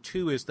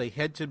 1982 as they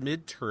head to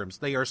midterms.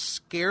 They are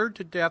scared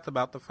to death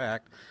about the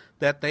fact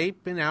that they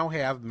now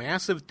have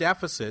massive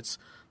deficits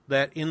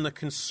that in the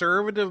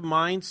conservative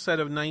mindset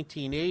of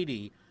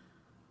 1980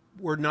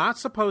 were not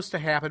supposed to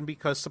happen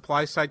because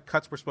supply-side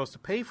cuts were supposed to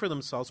pay for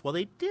themselves. Well,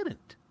 they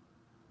didn't.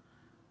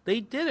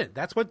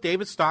 That's what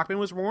David Stockman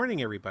was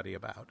warning everybody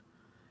about.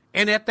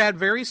 And at that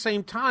very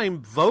same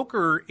time,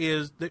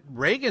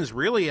 Reagan's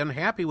really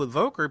unhappy with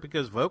Volcker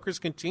because Volcker's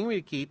continuing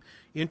to keep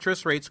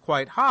interest rates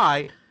quite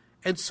high.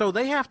 And so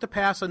they have to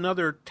pass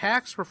another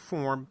tax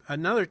reform,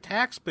 another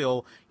tax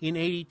bill in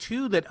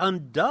 82 that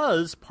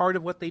undoes part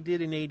of what they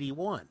did in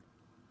 81.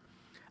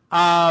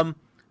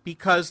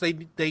 Because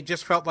they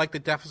just felt like the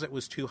deficit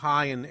was too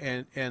high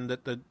and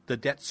that the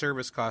debt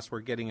service costs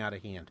were getting out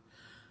of hand.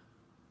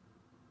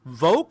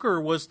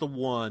 Volcker was the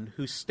one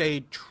who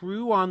stayed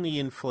true on the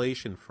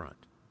inflation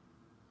front.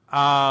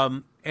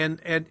 But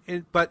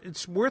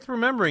it's worth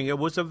remembering it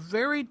was a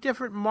very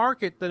different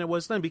market than it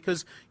was then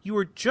because you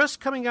were just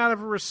coming out of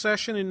a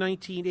recession in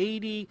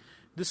 1980.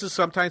 This is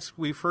sometimes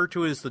referred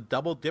to as the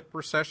double dip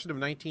recession of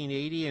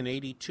 1980 and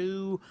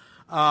 82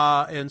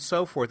 and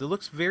so forth. It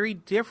looks very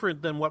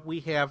different than what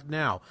we have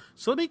now.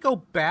 So let me go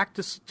back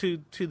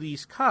to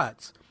these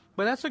cuts.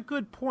 But that's a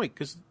good point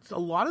because a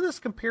lot of this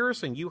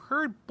comparison, you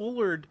heard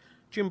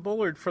Jim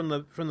Bullard from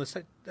the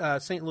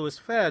St. Louis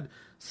Fed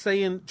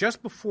saying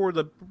just before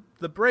the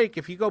break,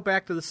 if you go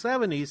back to the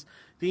 70s,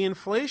 the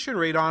inflation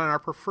rate on our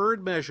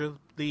preferred measure,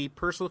 the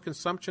personal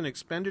consumption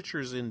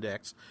expenditures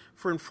index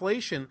for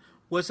inflation,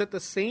 was at the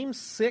same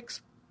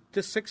 6 to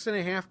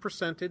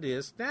 6.5% it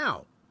is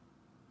now.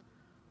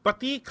 But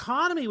the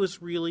economy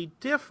was really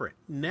different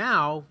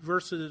now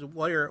versus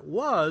where it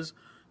was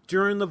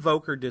during the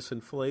Volcker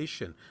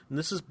disinflation. And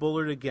this is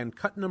Bullard again,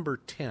 cut number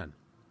 10.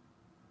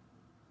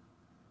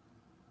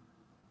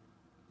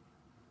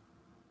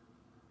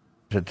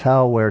 To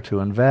tell where to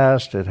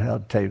invest,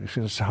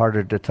 it's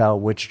harder to tell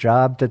which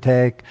job to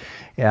take.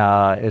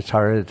 It's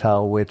harder to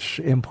tell which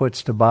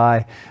inputs to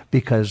buy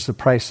because the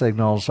price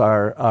signals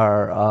are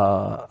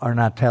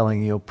not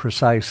telling you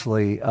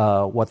precisely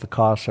what the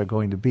costs are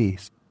going to be.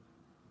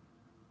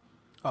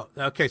 Oh,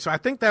 okay. So I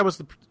think that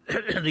was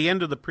the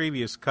end of the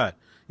previous cut.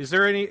 Is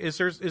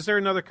there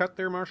another cut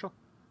there, Marshall?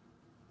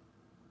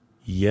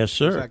 Yes,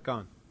 sir. Is that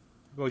gone?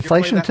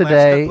 Inflation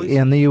today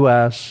in the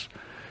U.S.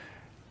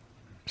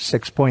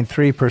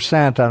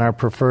 6.3% on our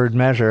preferred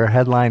measure.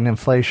 Headline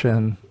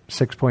inflation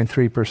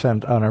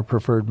 6.3% on our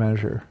preferred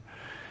measure.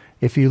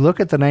 If you look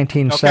at the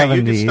 1970s, okay,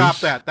 you can stop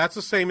that. That's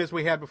the same as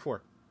we had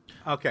before.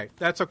 Okay,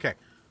 that's okay.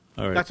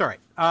 All right, that's all right.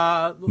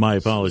 My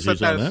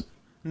apologies on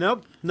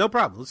that. No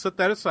problem. Let's set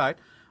that aside.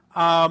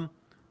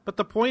 But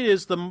the point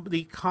is, the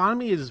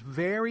economy is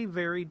very,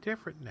 very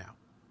different now.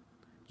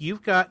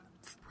 You've got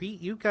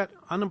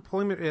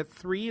unemployment at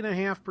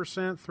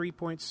 3.5%,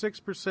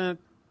 3.6%,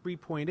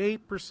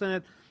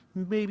 3.8%.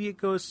 Maybe it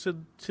goes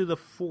to the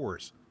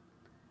 4s.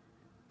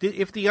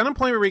 If the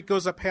unemployment rate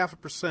goes up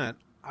 0.5%,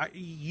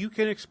 you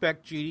can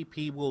expect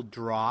GDP will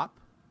drop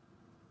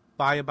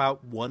by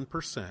about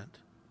 1%.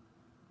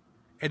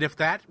 And if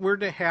that were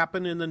to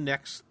happen in the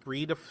next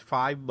 3 to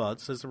 5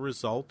 months as a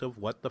result of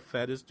what the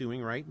Fed is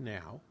doing right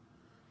now,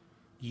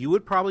 you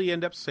would probably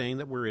end up saying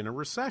that we're in a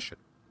recession.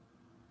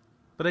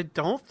 But I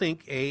don't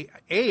think,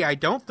 I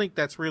don't think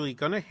that's really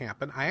going to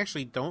happen. I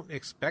actually don't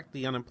expect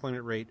the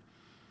unemployment rate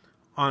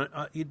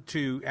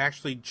to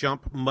actually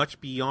jump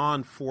much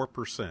beyond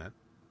 4%.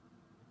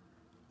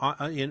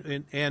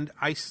 And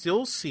I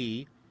still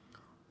see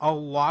a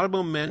lot of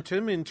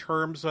momentum in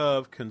terms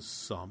of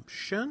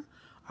consumption.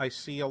 I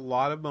see a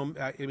lot of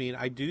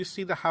I do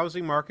see the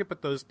housing market,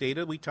 but those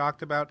data we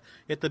talked about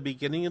at the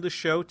beginning of the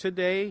show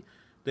today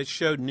that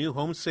showed new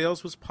home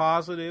sales was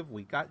positive.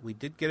 We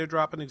did get a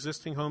drop in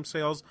existing home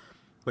sales,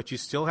 but you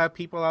still have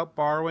people out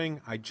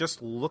borrowing. I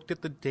just looked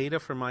at the data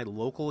from my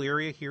local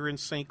area here in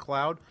St.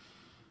 Cloud.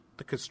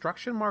 The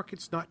construction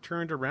market's not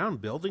turned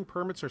around. Building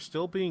permits are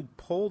still being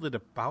pulled at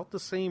about the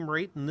same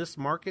rate in this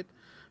market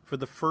for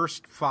the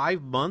first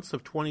 5 months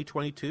of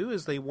 2022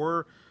 as they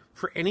were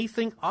for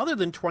anything other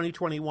than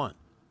 2021.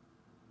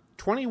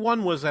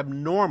 21 was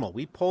abnormal.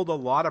 We pulled a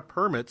lot of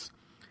permits,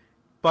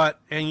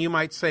 and you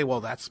might say, well,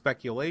 that's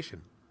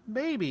speculation.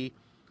 Maybe,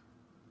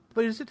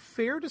 but is it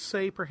fair to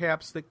say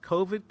perhaps that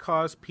COVID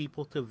caused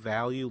people to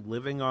value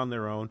living on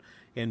their own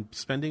and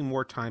spending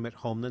more time at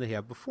home than they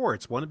have before?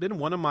 It's been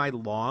one of my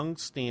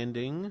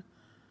long-standing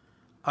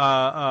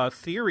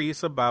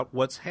theories about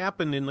what's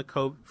happened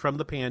from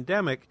the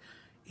pandemic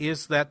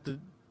is that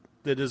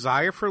the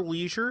desire for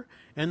leisure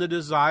and the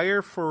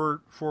desire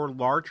for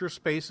larger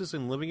spaces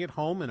and living at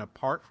home and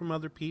apart from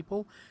other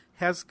people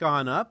has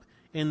gone up,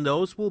 and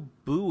those will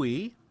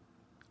buoy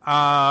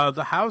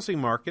the housing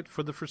market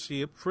for the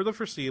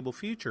foreseeable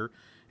future,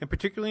 and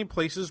particularly in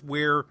places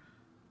where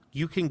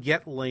you can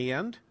get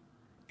land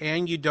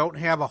and you don't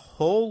have a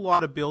whole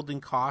lot of building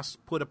costs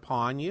put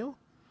upon you,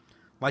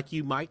 like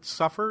you might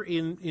suffer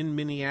in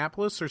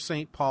Minneapolis or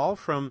St. Paul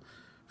from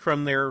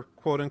their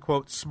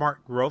quote-unquote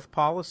smart growth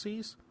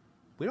policies.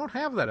 We don't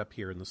have that up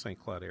here in the St.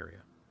 Cloud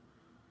area.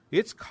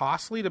 It's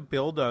costly to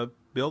build on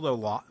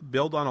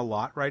a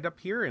lot right up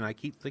here, and I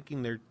keep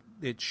thinking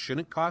it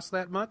shouldn't cost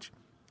that much.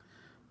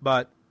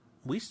 But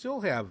we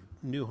still have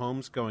new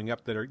homes going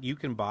up that you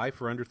can buy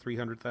for under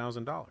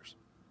 $300,000.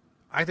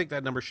 I think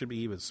that number should be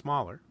even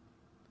smaller.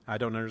 I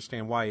don't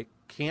understand why it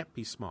can't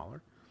be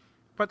smaller,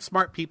 but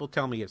smart people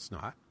tell me it's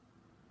not.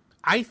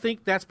 I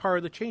think that's part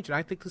of the change, and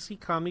I think this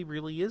economy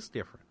really is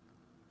different.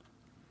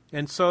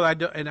 And so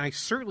I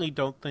certainly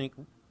don't think,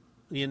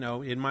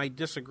 in my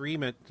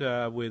disagreement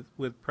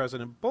with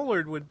President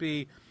Bullard would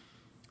be,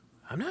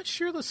 I'm not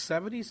sure the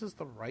 70s is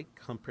the right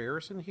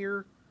comparison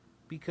here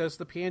because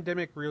the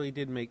pandemic really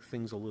did make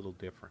things a little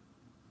different.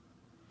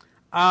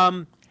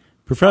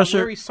 Professor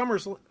Larry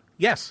Summers,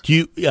 yes.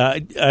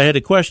 I had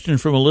a question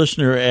from a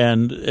listener,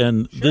 and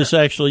Sure. This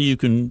actually you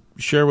can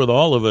share with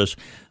all of us.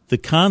 The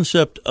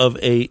concept of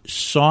a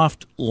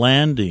soft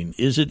landing,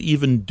 is it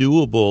even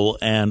doable,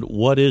 and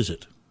what is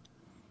it?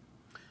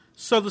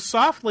 So the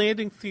soft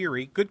landing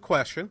theory, good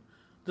question.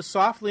 The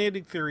soft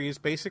landing theory is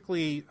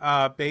basically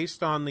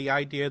based on the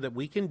idea that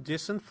we can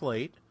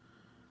disinflate,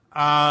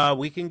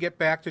 we can get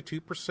back to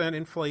 2%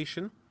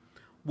 inflation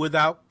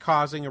without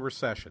causing a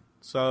recession.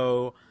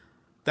 So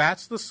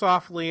that's the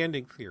soft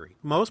landing theory.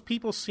 Most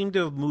people seem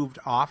to have moved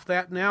off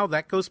that now.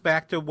 That goes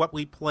back to what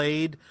we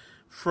played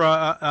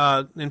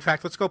in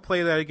fact, let's go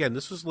play that again.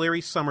 This was Larry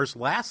Summers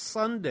last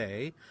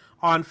Sunday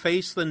on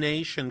Face the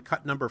Nation,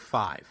 cut number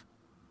 5.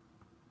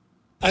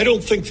 I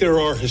don't think there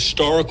are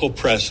historical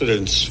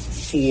precedents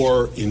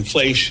for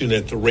inflation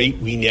at the rate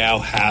we now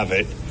have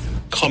it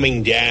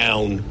coming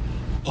down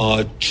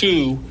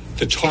to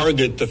the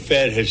target the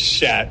Fed has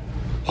set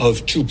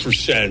of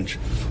 2%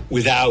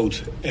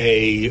 without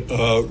a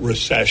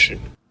recession.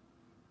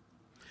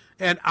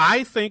 And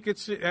I think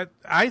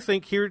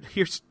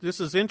here's this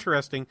is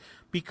interesting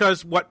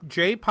because what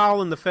Jay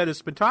Powell and the Fed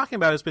has been talking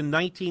about has been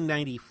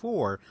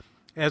 1994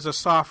 as a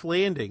soft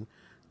landing.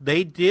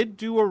 They did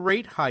do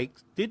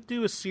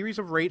a series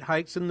of rate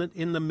hikes in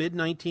the mid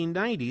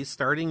 1990s,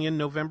 starting in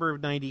November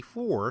of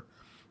 94.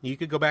 You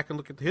could go back and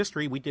look at the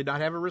history. We did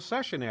not have a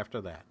recession after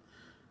that.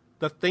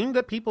 The thing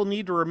that people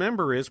need to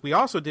remember is we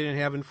also didn't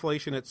have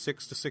inflation at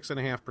 6 to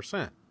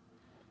 6.5%.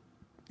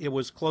 It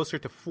was closer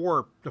to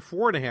 4 to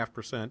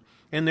 4.5%,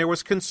 and there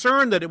was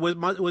concern that it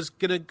was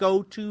going to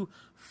go to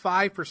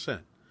 5%.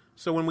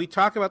 So when we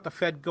talk about the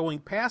Fed going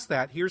past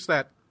that, here's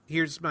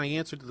my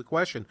answer to the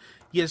question.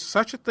 Is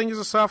such a thing as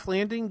a soft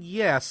landing?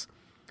 Yes,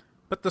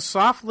 but the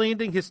soft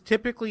landing has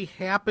typically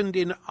happened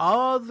in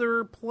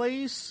other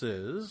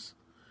places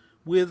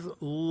with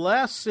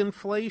less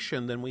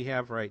inflation than we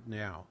have right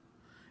now.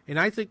 And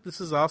I think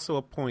this is also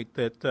a point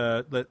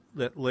that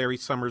Larry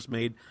Summers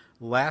made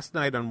last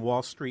night on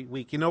Wall Street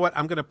Week. You know what?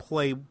 I'm going to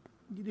play.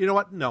 You know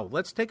what? No,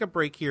 let's take a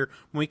break here.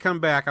 When we come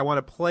back, I want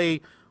to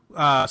play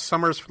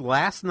Summers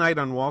last night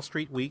on Wall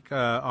Street Week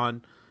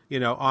on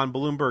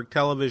Bloomberg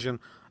Television,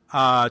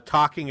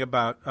 talking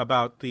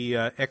about the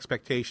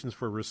expectations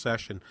for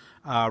recession.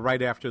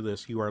 Right after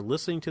this, you are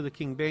listening to the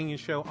King Banyan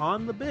Show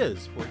on the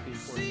Biz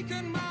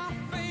 1440.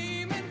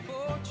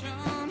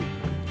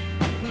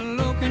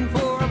 Looking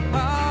for a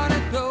pot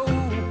of gold.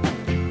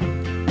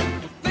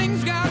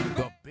 Things got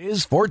The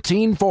Biz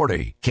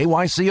 1440,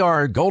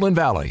 KYCR Golden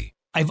Valley.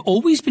 I've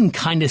always been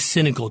kind of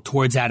cynical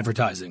towards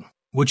advertising,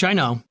 which I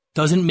know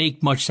doesn't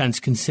make much sense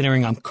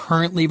considering I'm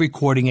currently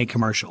recording a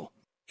commercial.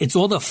 It's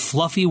all the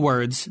fluffy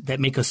words that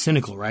make us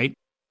cynical, right?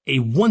 A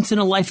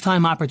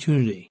once-in-a-lifetime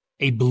opportunity,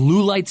 a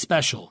blue light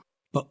special,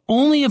 but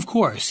only, of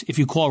course, if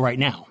you call right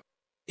now.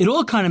 It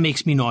all kind of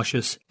makes me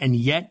nauseous, and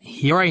yet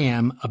here I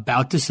am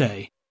about to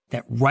say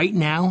that right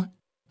now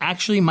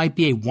actually might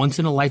be a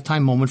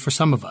once-in-a-lifetime moment for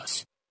some of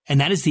us, and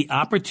that is the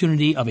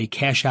opportunity of a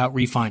cash-out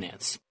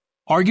refinance.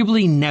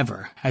 Arguably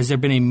never has there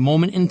been a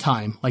moment in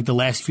time like the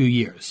last few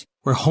years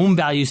where home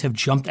values have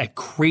jumped at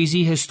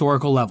crazy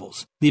historical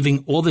levels,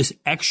 leaving all this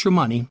extra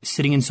money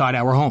sitting inside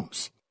our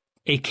homes.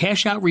 A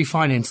cash-out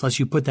refinance lets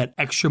you put that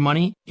extra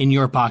money in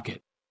your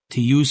pocket to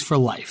use for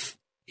life.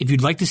 If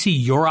you'd like to see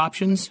your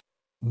options,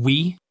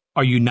 we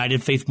are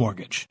United Faith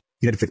Mortgage.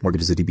 United Faith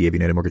Mortgage is a DBA of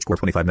United Mortgage Corp.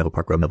 25 Melville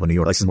Park Road, Melville, New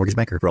York. Licensed mortgage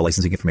banker. For all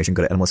licensing information,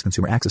 go to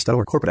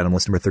NMLSConsumerAccess.org. Corporate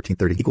NMLS number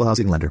 1330. Equal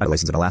housing lender.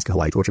 Licensed in Alaska,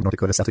 Hawaii, Georgia, North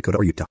Dakota, South Dakota,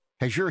 or Utah.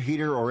 Has your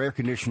heater or air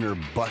conditioner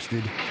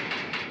busted?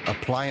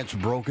 Appliance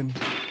broken?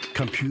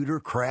 Computer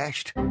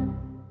crashed?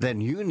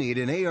 Then you need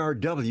an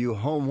ARW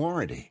home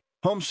warranty.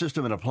 Home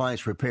system and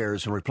appliance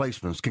repairs and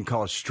replacements can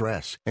cause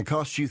stress and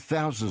cost you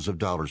thousands of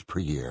dollars per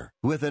year.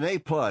 With an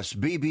A-plus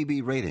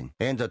BBB rating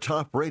and a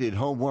top-rated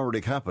home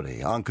warranty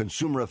company on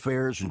Consumer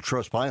Affairs and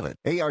Trustpilot,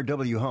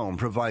 ARW Home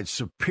provides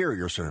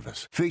superior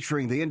service,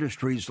 featuring the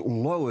industry's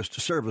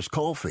lowest service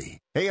call fee.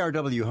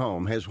 ARW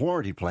Home has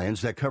warranty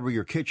plans that cover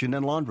your kitchen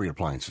and laundry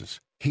appliances,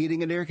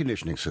 heating and air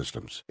conditioning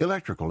systems,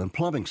 electrical and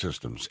plumbing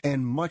systems,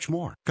 and much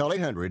more. Call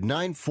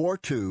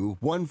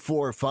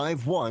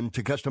 800-942-1451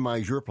 to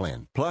customize your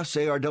plan. Plus,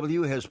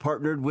 ARW has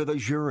partnered with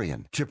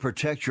Azurian to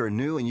protect your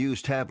new and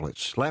used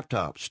tablets,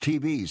 laptops,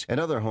 TVs, and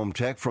other home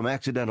tech from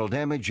accidental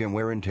damage and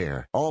wear and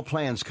tear. All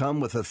plans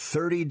come with a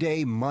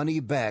 30-day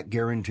money-back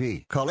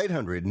guarantee. Call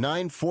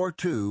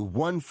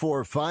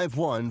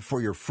 800-942-1451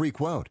 for your free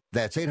quote.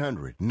 That's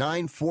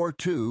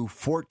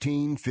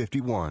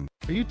 800-942-1451.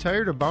 Are you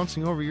tired of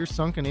bouncing over your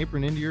sunken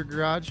apron into your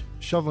garage,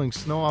 shoveling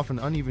snow off an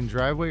uneven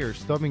driveway, or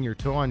stubbing your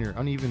toe on your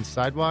uneven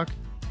sidewalk?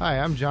 Hi,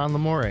 I'm John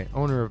Lamore,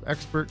 owner of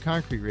Expert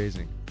Concrete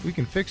Raising. We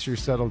can fix your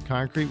settled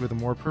concrete with a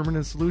more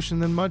permanent solution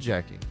than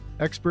mudjacking.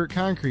 Expert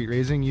Concrete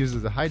Raising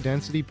uses a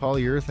high-density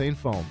polyurethane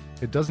foam.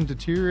 It doesn't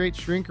deteriorate,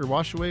 shrink, or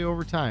wash away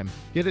over time.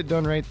 Get it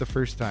done right the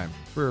first time.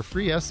 For a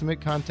free estimate,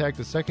 contact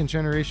a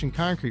second-generation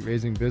concrete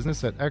raising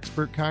business at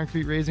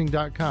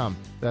expertconcreteracing.com.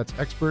 That's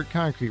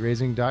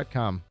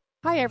expertconcreteracing.com.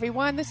 Hi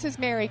everyone, this is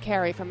Mary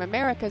Carey from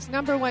America's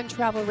 #1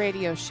 travel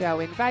radio show,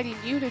 inviting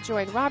you to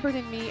join Robert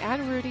and me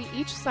and Rudy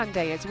each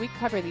Sunday as we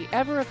cover the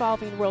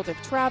ever-evolving world of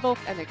travel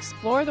and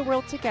explore the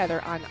world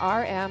together on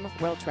RM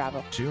World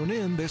Travel. Tune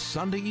in this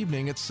Sunday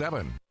evening at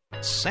 7.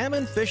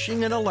 Salmon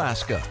fishing in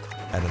Alaska,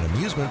 at an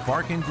amusement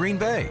park in Green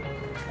Bay,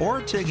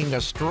 or taking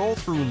a stroll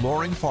through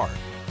Loring Park.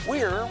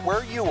 We're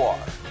where you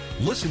are.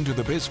 Listen to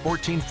the Biz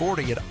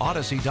 1440 at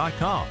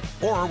Odyssey.com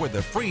or with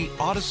the free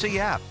Odyssey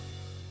app.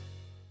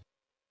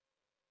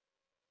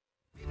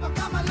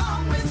 Come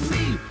along with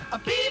me.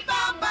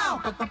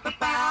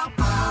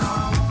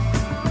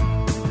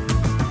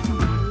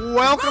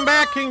 Welcome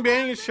back, King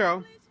Banyan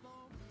Show.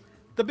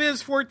 The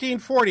Biz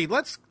 1440.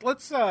 Let's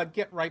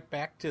get right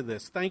back to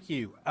this. Thank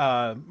you,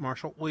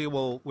 Marshall.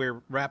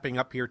 We're wrapping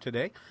up here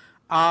today,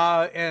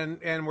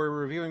 and we're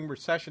reviewing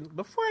Recession.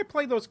 Before I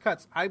play those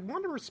cuts, I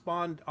want to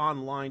respond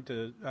online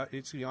to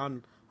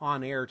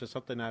on air to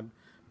something I've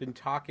been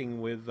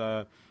talking with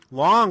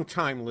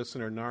long-time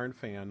listener Narn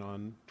fan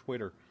on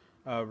Twitter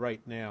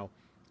right now.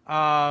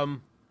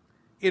 And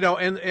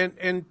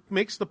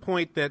makes the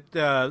point that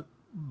the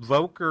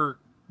Volcker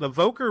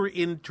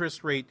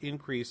interest rate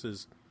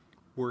increases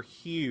were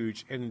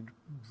huge and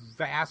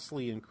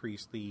vastly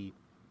increased the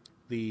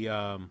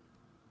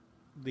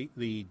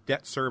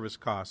debt service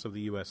costs of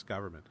the U.S.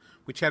 government,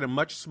 which had a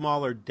much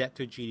smaller debt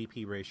to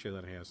GDP ratio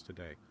than it has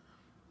today.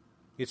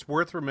 It's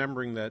worth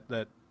remembering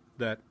that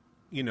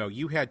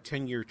you had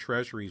 10-year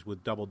treasuries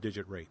with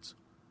double-digit rates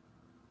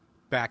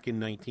back in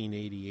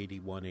 1980,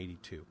 81,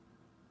 82.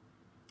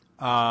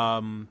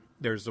 I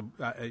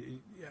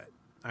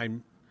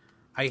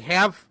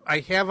have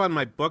on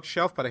my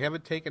bookshelf, but I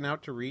haven't taken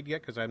out to read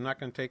yet because I'm not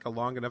going to take a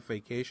long enough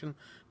vacation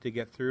to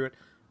get through it.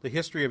 The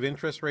History of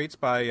Interest Rates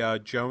by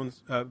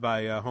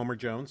Homer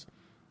Jones,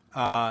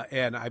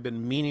 and I've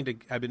been meaning to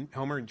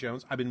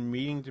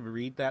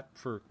read that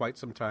for quite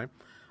some time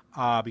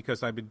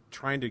because I've been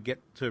trying to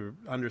get to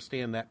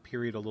understand that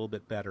period a little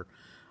bit better.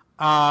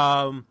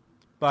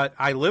 But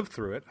I lived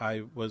through it.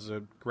 I was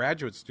a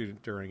graduate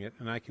student during it,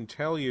 and I can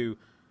tell you,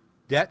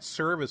 debt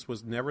service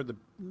was never the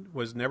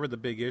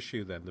big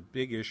issue then. The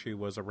big issue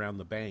was around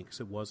the banks.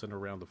 It wasn't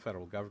around the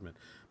federal government.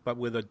 But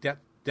with a debt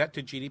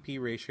to GDP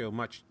ratio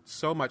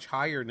so much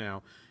higher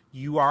now,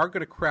 you are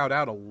going to crowd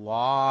out a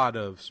lot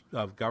of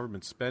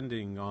government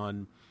spending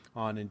on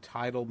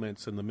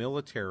entitlements in the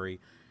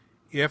military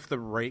if the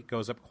rate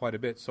goes up quite a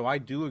bit. So I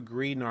do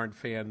agree, Narn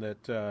fan,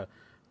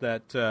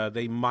 that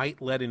they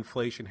might let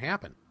inflation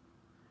happen.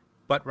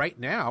 But right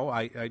now,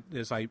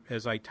 as I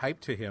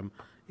typed to him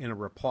in a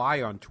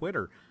reply on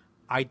Twitter,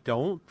 I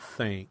don't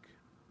think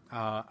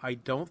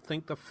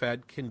the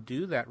Fed can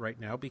do that right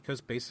now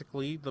because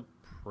basically the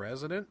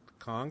president,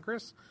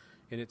 Congress,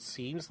 and it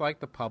seems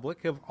like the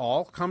public have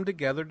all come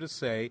together to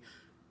say,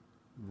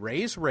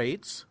 raise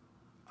rates,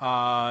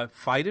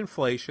 fight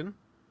inflation,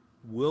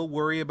 we'll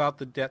worry about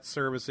the debt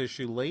service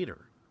issue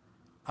later.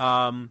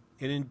 And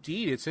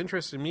indeed, it's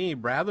interesting to me,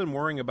 rather than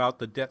worrying about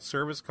the debt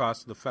service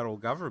costs of the federal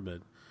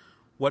government,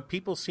 what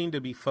people seem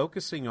to be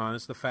focusing on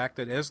is the fact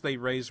that as they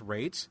raise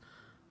rates,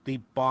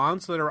 the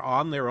bonds that are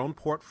on their own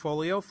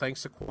portfolio,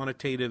 thanks to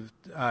quantitative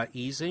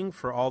easing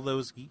for all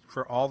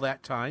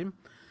that time,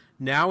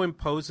 now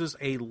imposes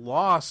a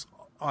loss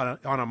on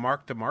a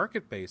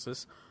mark-to-market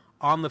basis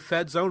on the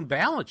Fed's own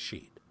balance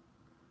sheet.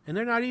 And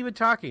they're not even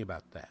talking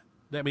about that.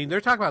 I mean,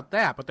 they're talking about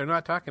that, but they're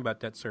not talking about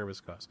debt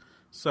service costs.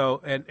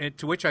 So, and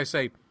to which I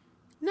say,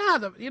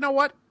 you know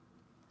what?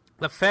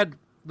 The Fed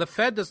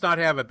does not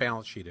have a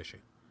balance sheet issue.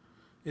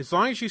 As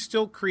long as you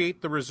still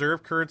create the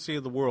reserve currency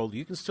of the world,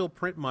 you can still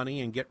print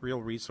money and get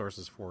real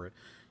resources for it.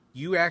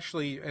 You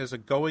actually, as a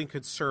going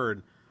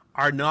concern,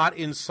 are not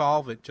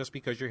insolvent just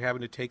because you're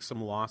having to take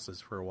some losses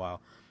for a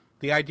while.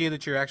 The idea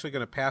that you're actually going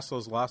to pass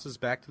those losses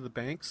back to the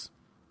banks,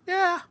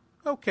 yeah,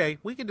 okay,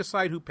 we can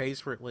decide who pays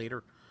for it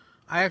later.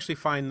 I actually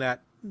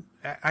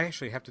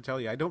have to tell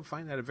you, I don't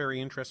find that a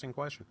very interesting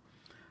question.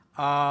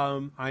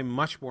 I'm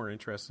much more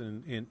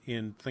interested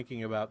in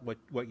thinking about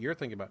what you're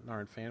thinking about,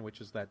 Narn fan,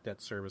 which is that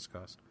debt service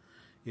cost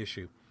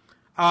issue.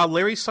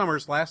 Larry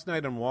Summers, last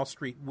night on Wall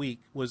Street Week,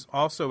 was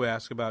also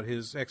asked about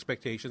his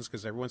expectations,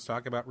 because everyone's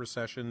talking about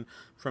recession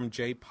from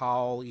Jay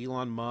Powell,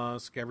 Elon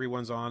Musk,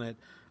 everyone's on it.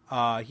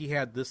 He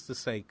had this to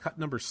say. Cut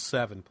number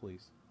 7,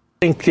 please.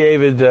 I think,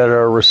 David, that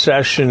a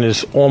recession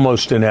is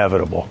almost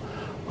inevitable.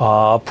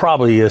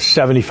 Probably a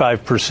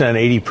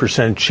 75%,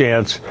 80%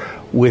 chance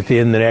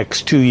within the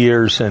next 2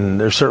 years, and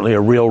there's certainly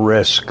a real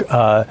risk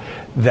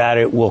that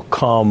it will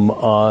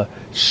come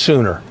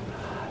sooner.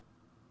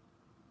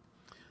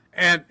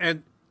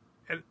 And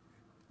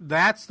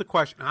that's the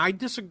question. I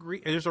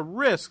disagree. There's a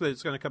risk that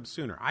it's going to come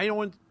sooner. I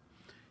don't.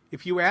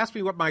 If you ask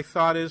me what my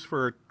thought is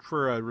for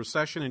a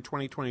recession in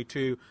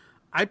 2022,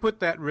 I put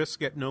that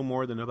risk at no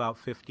more than about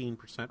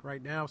 15%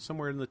 right now,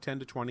 somewhere in the 10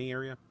 to 20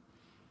 area,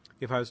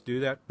 if I was to do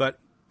that. But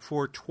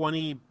for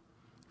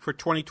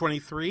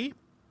 2023,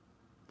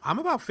 I'm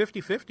about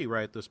 50-50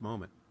 right at this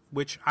moment,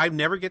 which I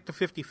never get to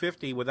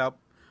 50-50 without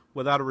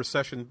a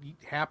recession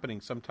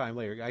happening sometime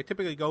later. I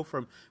typically go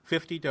from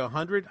 50 to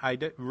 100. I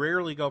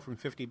rarely go from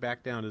 50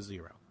 back down to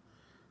 0.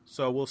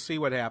 So we'll see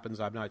what happens.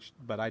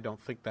 But I don't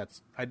think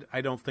that's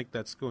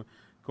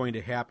going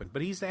to happen.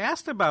 But he's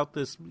asked about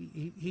this.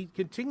 He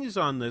continues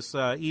on this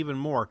even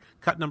more.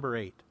 Cut number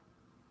 8.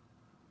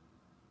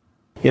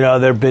 You know,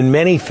 there have been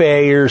many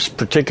failures,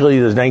 particularly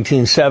the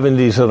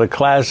 1970s are the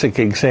classic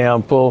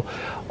example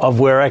of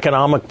where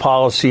economic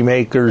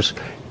policymakers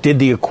did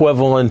the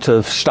equivalent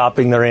of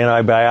stopping their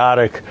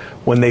antibiotic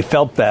when they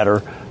felt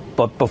better,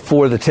 but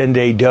before the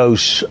 10-day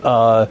dose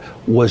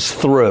was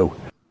through.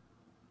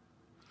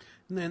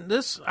 And then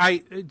this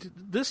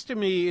to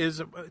me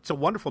it's a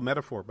wonderful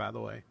metaphor, by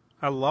the way.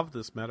 I love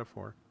this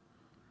metaphor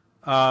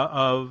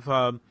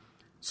of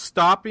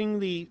stopping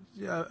the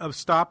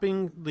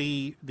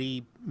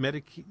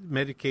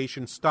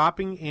medication,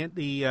 stopping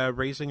the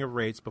raising of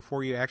rates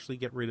before you actually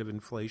get rid of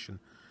inflation.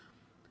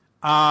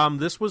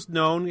 This was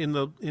known in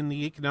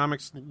the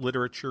economics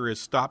literature as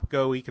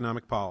stop-go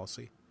economic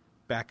policy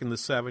back in the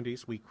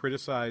 70s. We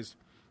criticized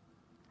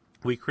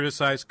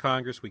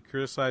Congress, we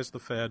criticized the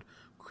Fed,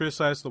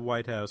 criticized the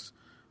White House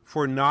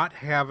for not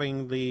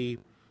having the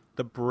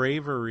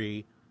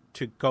bravery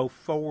to go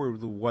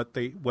forward with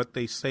what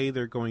they say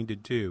they're going to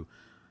do.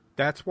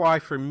 That's why,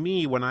 for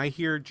me, when I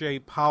hear Jay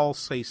Powell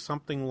say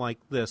something like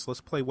this, let's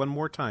play one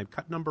more time.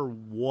 Cut number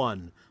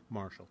 1,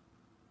 Marshall.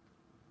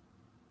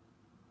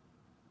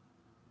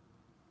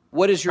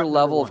 What is your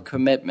level of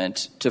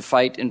commitment to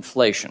fight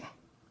inflation?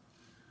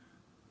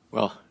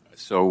 Well,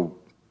 so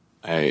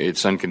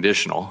it's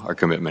unconditional, our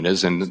commitment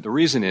is, and the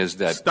reason is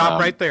that...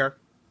 Stop right there.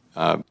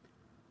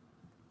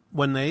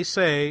 When they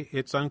say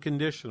it's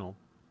unconditional,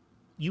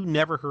 you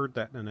never heard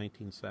that in the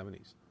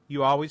 1970s.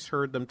 You always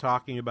heard them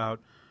talking about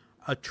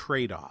a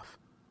trade-off.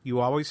 You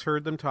always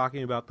heard them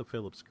talking about the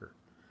Phillips curve.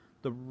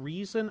 The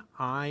reason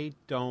I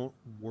don't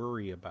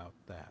worry about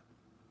that,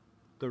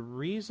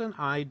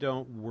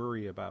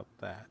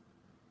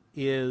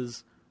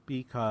 is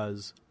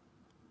because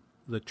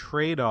the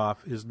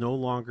trade-off is no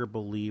longer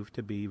believed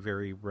to be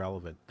very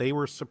relevant. They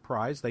were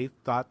surprised. They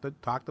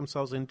talked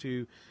themselves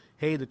into,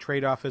 hey, the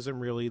trade-off isn't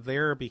really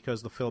there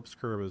because the Phillips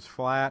curve is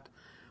flat.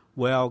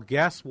 Well,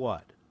 guess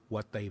what?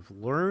 What they've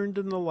learned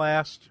in the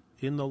last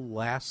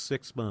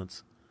 6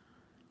 months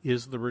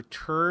is the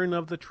return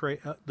of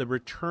the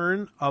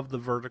return of the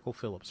vertical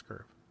Phillips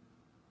curve.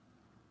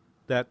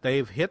 That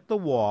they've hit the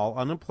wall.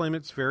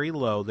 Unemployment's very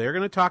low. They're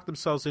going to talk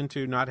themselves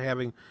into not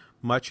having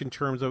much in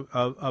terms of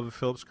a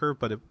Phillips curve.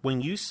 But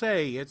when you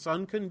say it's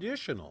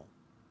unconditional,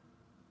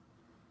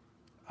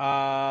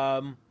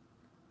 then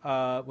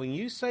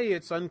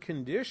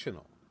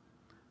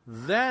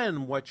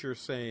what you're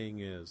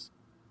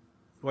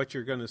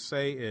going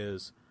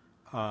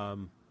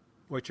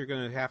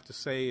to have to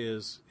say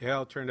is,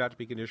 hell, it turned out to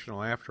be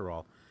conditional after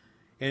all.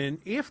 And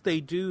if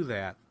they do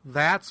that,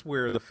 that's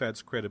where the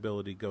Fed's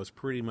credibility goes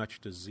pretty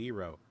much to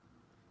zero.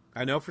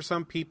 I know for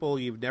some people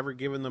you've never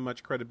given them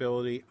much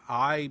credibility.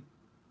 I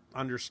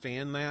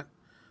understand that.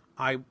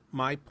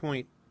 My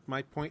point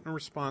in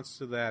response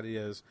to that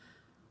is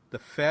the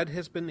Fed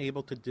has been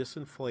able to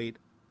disinflate,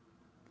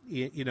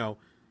 in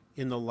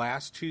the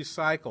last 2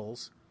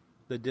 cycles.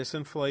 The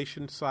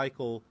disinflation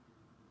cycle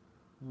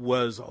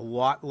was a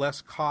lot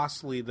less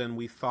costly than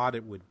we thought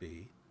it would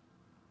be.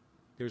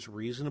 There's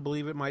reason to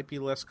believe it might be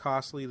less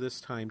costly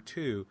this time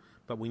too,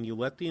 but when you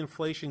let the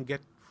inflation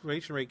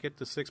rate get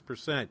to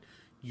 6%,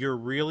 you're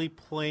really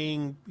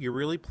playing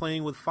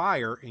with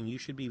fire, and you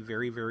should be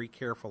very, very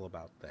careful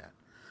about that.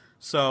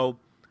 So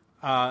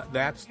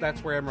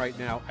that's where I am right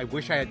now. I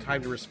wish I had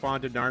time to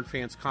respond to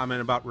Narnfan's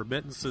comment about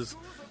remittances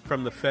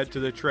from the Fed to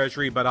the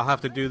Treasury, but I'll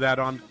have to do that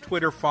on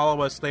Twitter.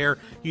 Follow us there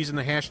using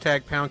the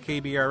hashtag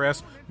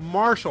 #KBRS.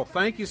 Marshall,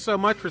 thank you so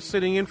much for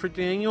sitting in for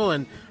Daniel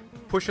and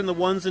pushing the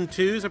 1s and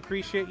 2s.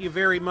 Appreciate you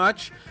very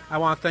much. I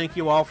want to thank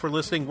you all for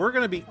listening. We're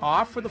going to be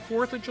off for the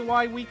 4th of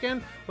July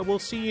weekend, but we'll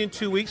see you in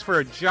 2 weeks for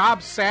a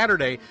Job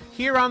Saturday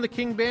here on the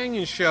King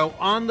Banyan Show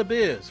on the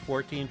Biz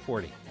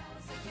 1440.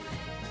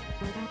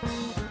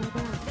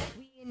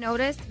 We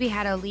noticed we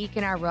had a leak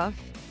in our roof.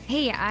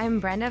 Hey, I'm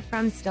Brenda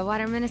from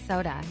Stillwater,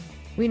 Minnesota.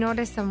 We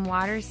noticed some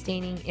water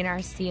staining in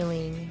our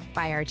ceiling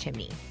by our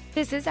chimney.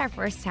 This is our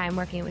first time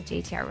working with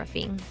JTR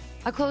Roofing.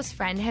 A close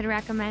friend had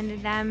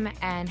recommended them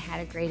and had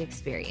a great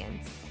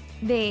experience.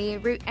 They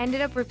ended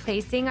up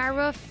replacing our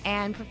roof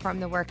and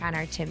performed the work on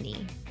our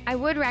chimney. I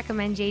would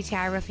recommend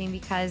JTR Roofing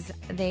because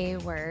they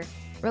were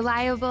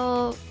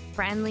reliable,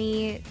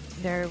 friendly,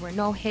 there were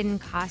no hidden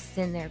costs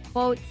in their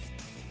quotes,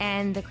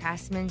 and the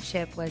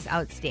craftsmanship was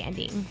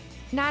outstanding.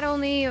 Not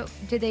only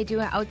did they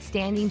do an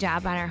outstanding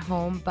job on our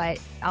home, but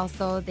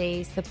also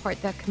they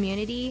support the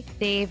community.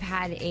 They've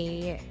had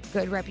a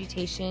good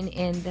reputation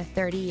in the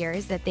 30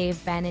 years that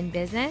they've been in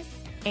business.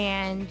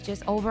 And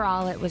just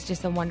overall, it was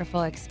just a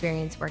wonderful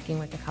experience working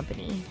with the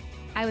company.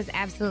 I was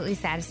absolutely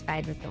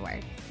satisfied with the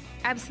work.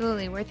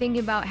 Absolutely. We're thinking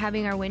about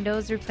having our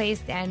windows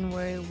replaced, and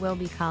we will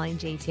be calling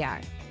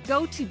JTR.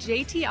 Go to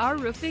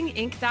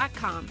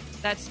jtrroofinginc.com.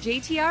 That's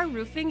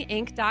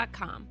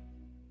jtrroofinginc.com.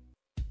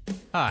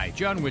 Hi,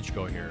 John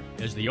Wichko here.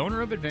 As the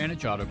owner of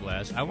Advantage Auto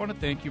Glass, I want to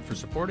thank you for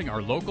supporting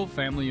our local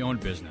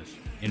family-owned business.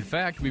 In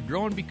fact, we've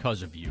grown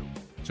because of you.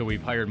 So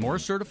we've hired more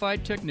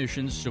certified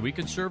technicians so we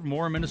can serve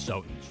more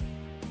Minnesotans.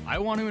 I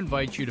want to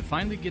invite you to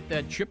finally get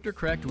that chipped or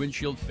cracked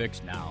windshield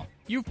fixed now.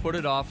 You've put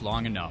it off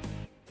long enough.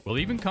 We'll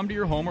even come to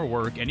your home or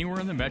work anywhere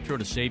in the metro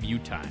to save you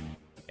time.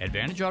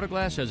 Advantage Auto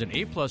Glass has an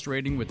A-plus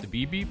rating with the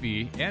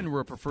BBB, and we're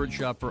a preferred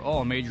shop for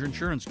all major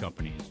insurance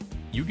companies.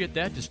 You get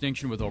that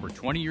distinction with over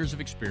 20 years of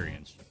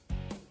experience.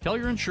 Tell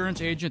your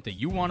insurance agent that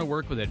you want to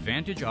work with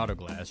Advantage Auto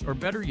Glass, or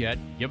better yet,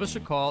 give us a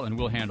call and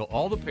we'll handle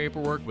all the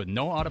paperwork with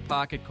no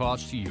out-of-pocket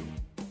cost to you.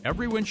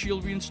 Every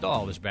windshield we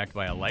install is backed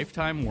by a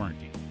lifetime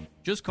warranty.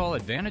 Just call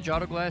Advantage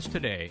Auto Glass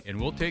today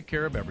and we'll take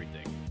care of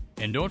everything.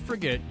 And don't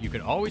forget, you can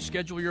always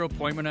schedule your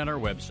appointment at our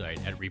website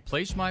at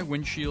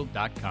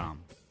replacemywindshield.com.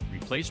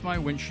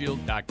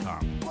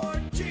 replacemywindshield.com. For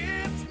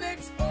chips,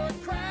 nicks, or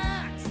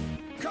cracks,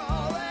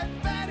 call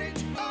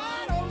Advantage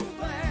Auto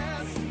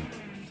Glass.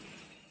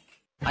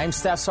 I'm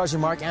Staff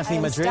Sergeant Mark Anthony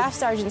Madrid. Staff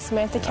Sergeant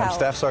Samantha Cowell. I'm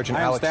Staff Sergeant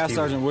I'm Alex Staff Keeley.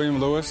 Sergeant William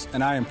Lewis,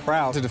 and I am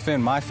proud to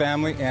defend my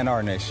family and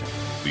our nation.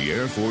 The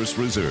Air Force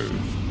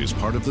Reserve is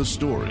part of the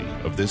story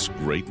of this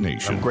great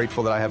nation. I'm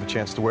grateful that I have a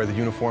chance to wear the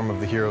uniform of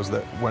the heroes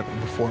that went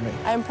before me.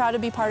 I'm proud to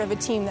be part of a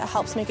team that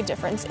helps make a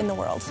difference in the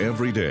world.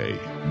 Every day,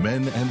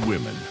 men and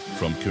women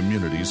from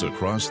communities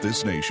across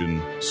this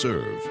nation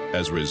serve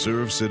as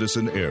Reserve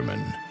Citizen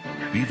Airmen.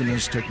 Even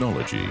as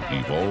technology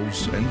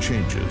evolves and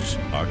changes,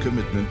 our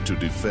commitment to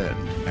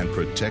defend and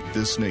protect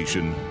this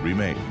nation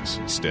remains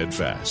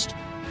steadfast.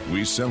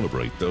 We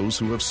celebrate those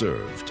who have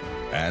served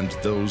and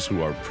those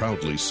who are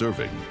proudly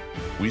serving.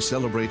 We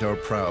celebrate our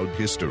proud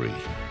history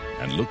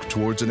and look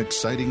towards an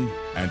exciting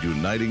and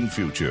uniting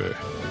future.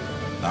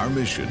 Our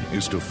mission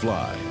is to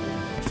fly,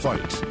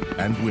 fight,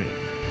 and win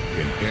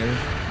in air,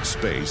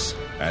 space,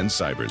 and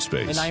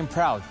cyberspace. And I am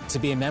proud to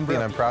be a member.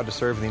 And I'm proud to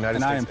serve in the United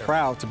States. And I am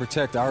proud to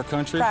protect our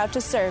country. Proud to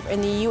serve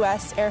in the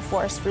U.S. Air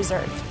Force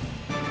Reserve.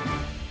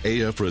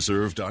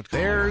 AFReserve.com.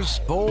 Bears,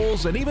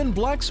 bulls, and even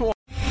black swans.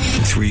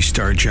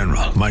 3-star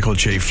General Michael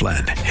J.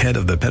 Flynn, head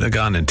of the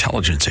Pentagon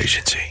Intelligence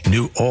Agency,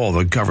 knew all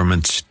the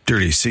government's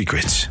dirty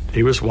secrets.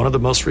 He was one of the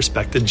most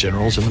respected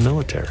generals in the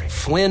military.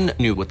 Flynn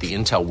knew what the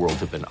intel world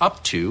had been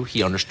up to.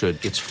 He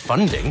understood its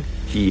funding.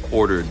 He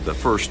ordered the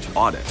first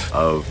audit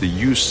of the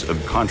use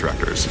of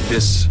contractors.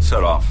 This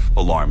set off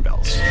alarm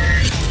bells.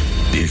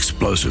 The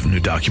explosive new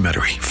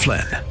documentary,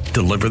 Flynn,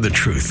 Deliver the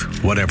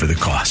Truth, Whatever the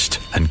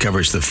Cost,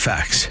 uncovers the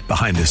facts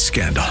behind this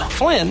scandal.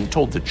 Flynn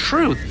told the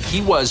truth.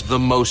 He was the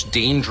most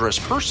dangerous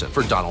person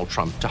for Donald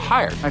Trump to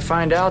hire. I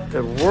find out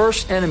the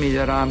worst enemy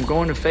that I'm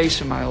going to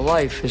face in my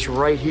life is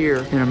right here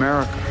in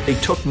America. They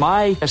took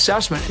my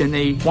assessment and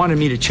they wanted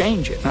me to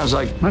change it. And I was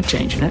like, I'm not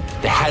changing it.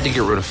 They had to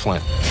get rid of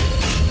Flynn.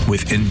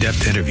 With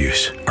in-depth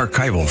interviews,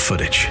 archival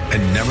footage,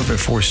 and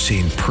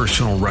never-before-seen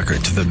personal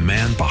records of the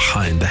man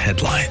behind the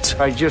headlines.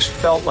 I just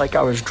felt like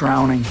I was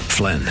drowning.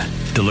 Flynn,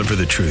 Deliver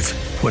the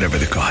Truth, Whatever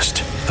the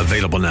Cost.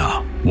 Available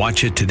now.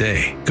 Watch it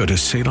today. Go to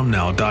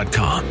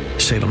salemnow.com.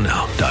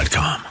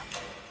 salemnow.com.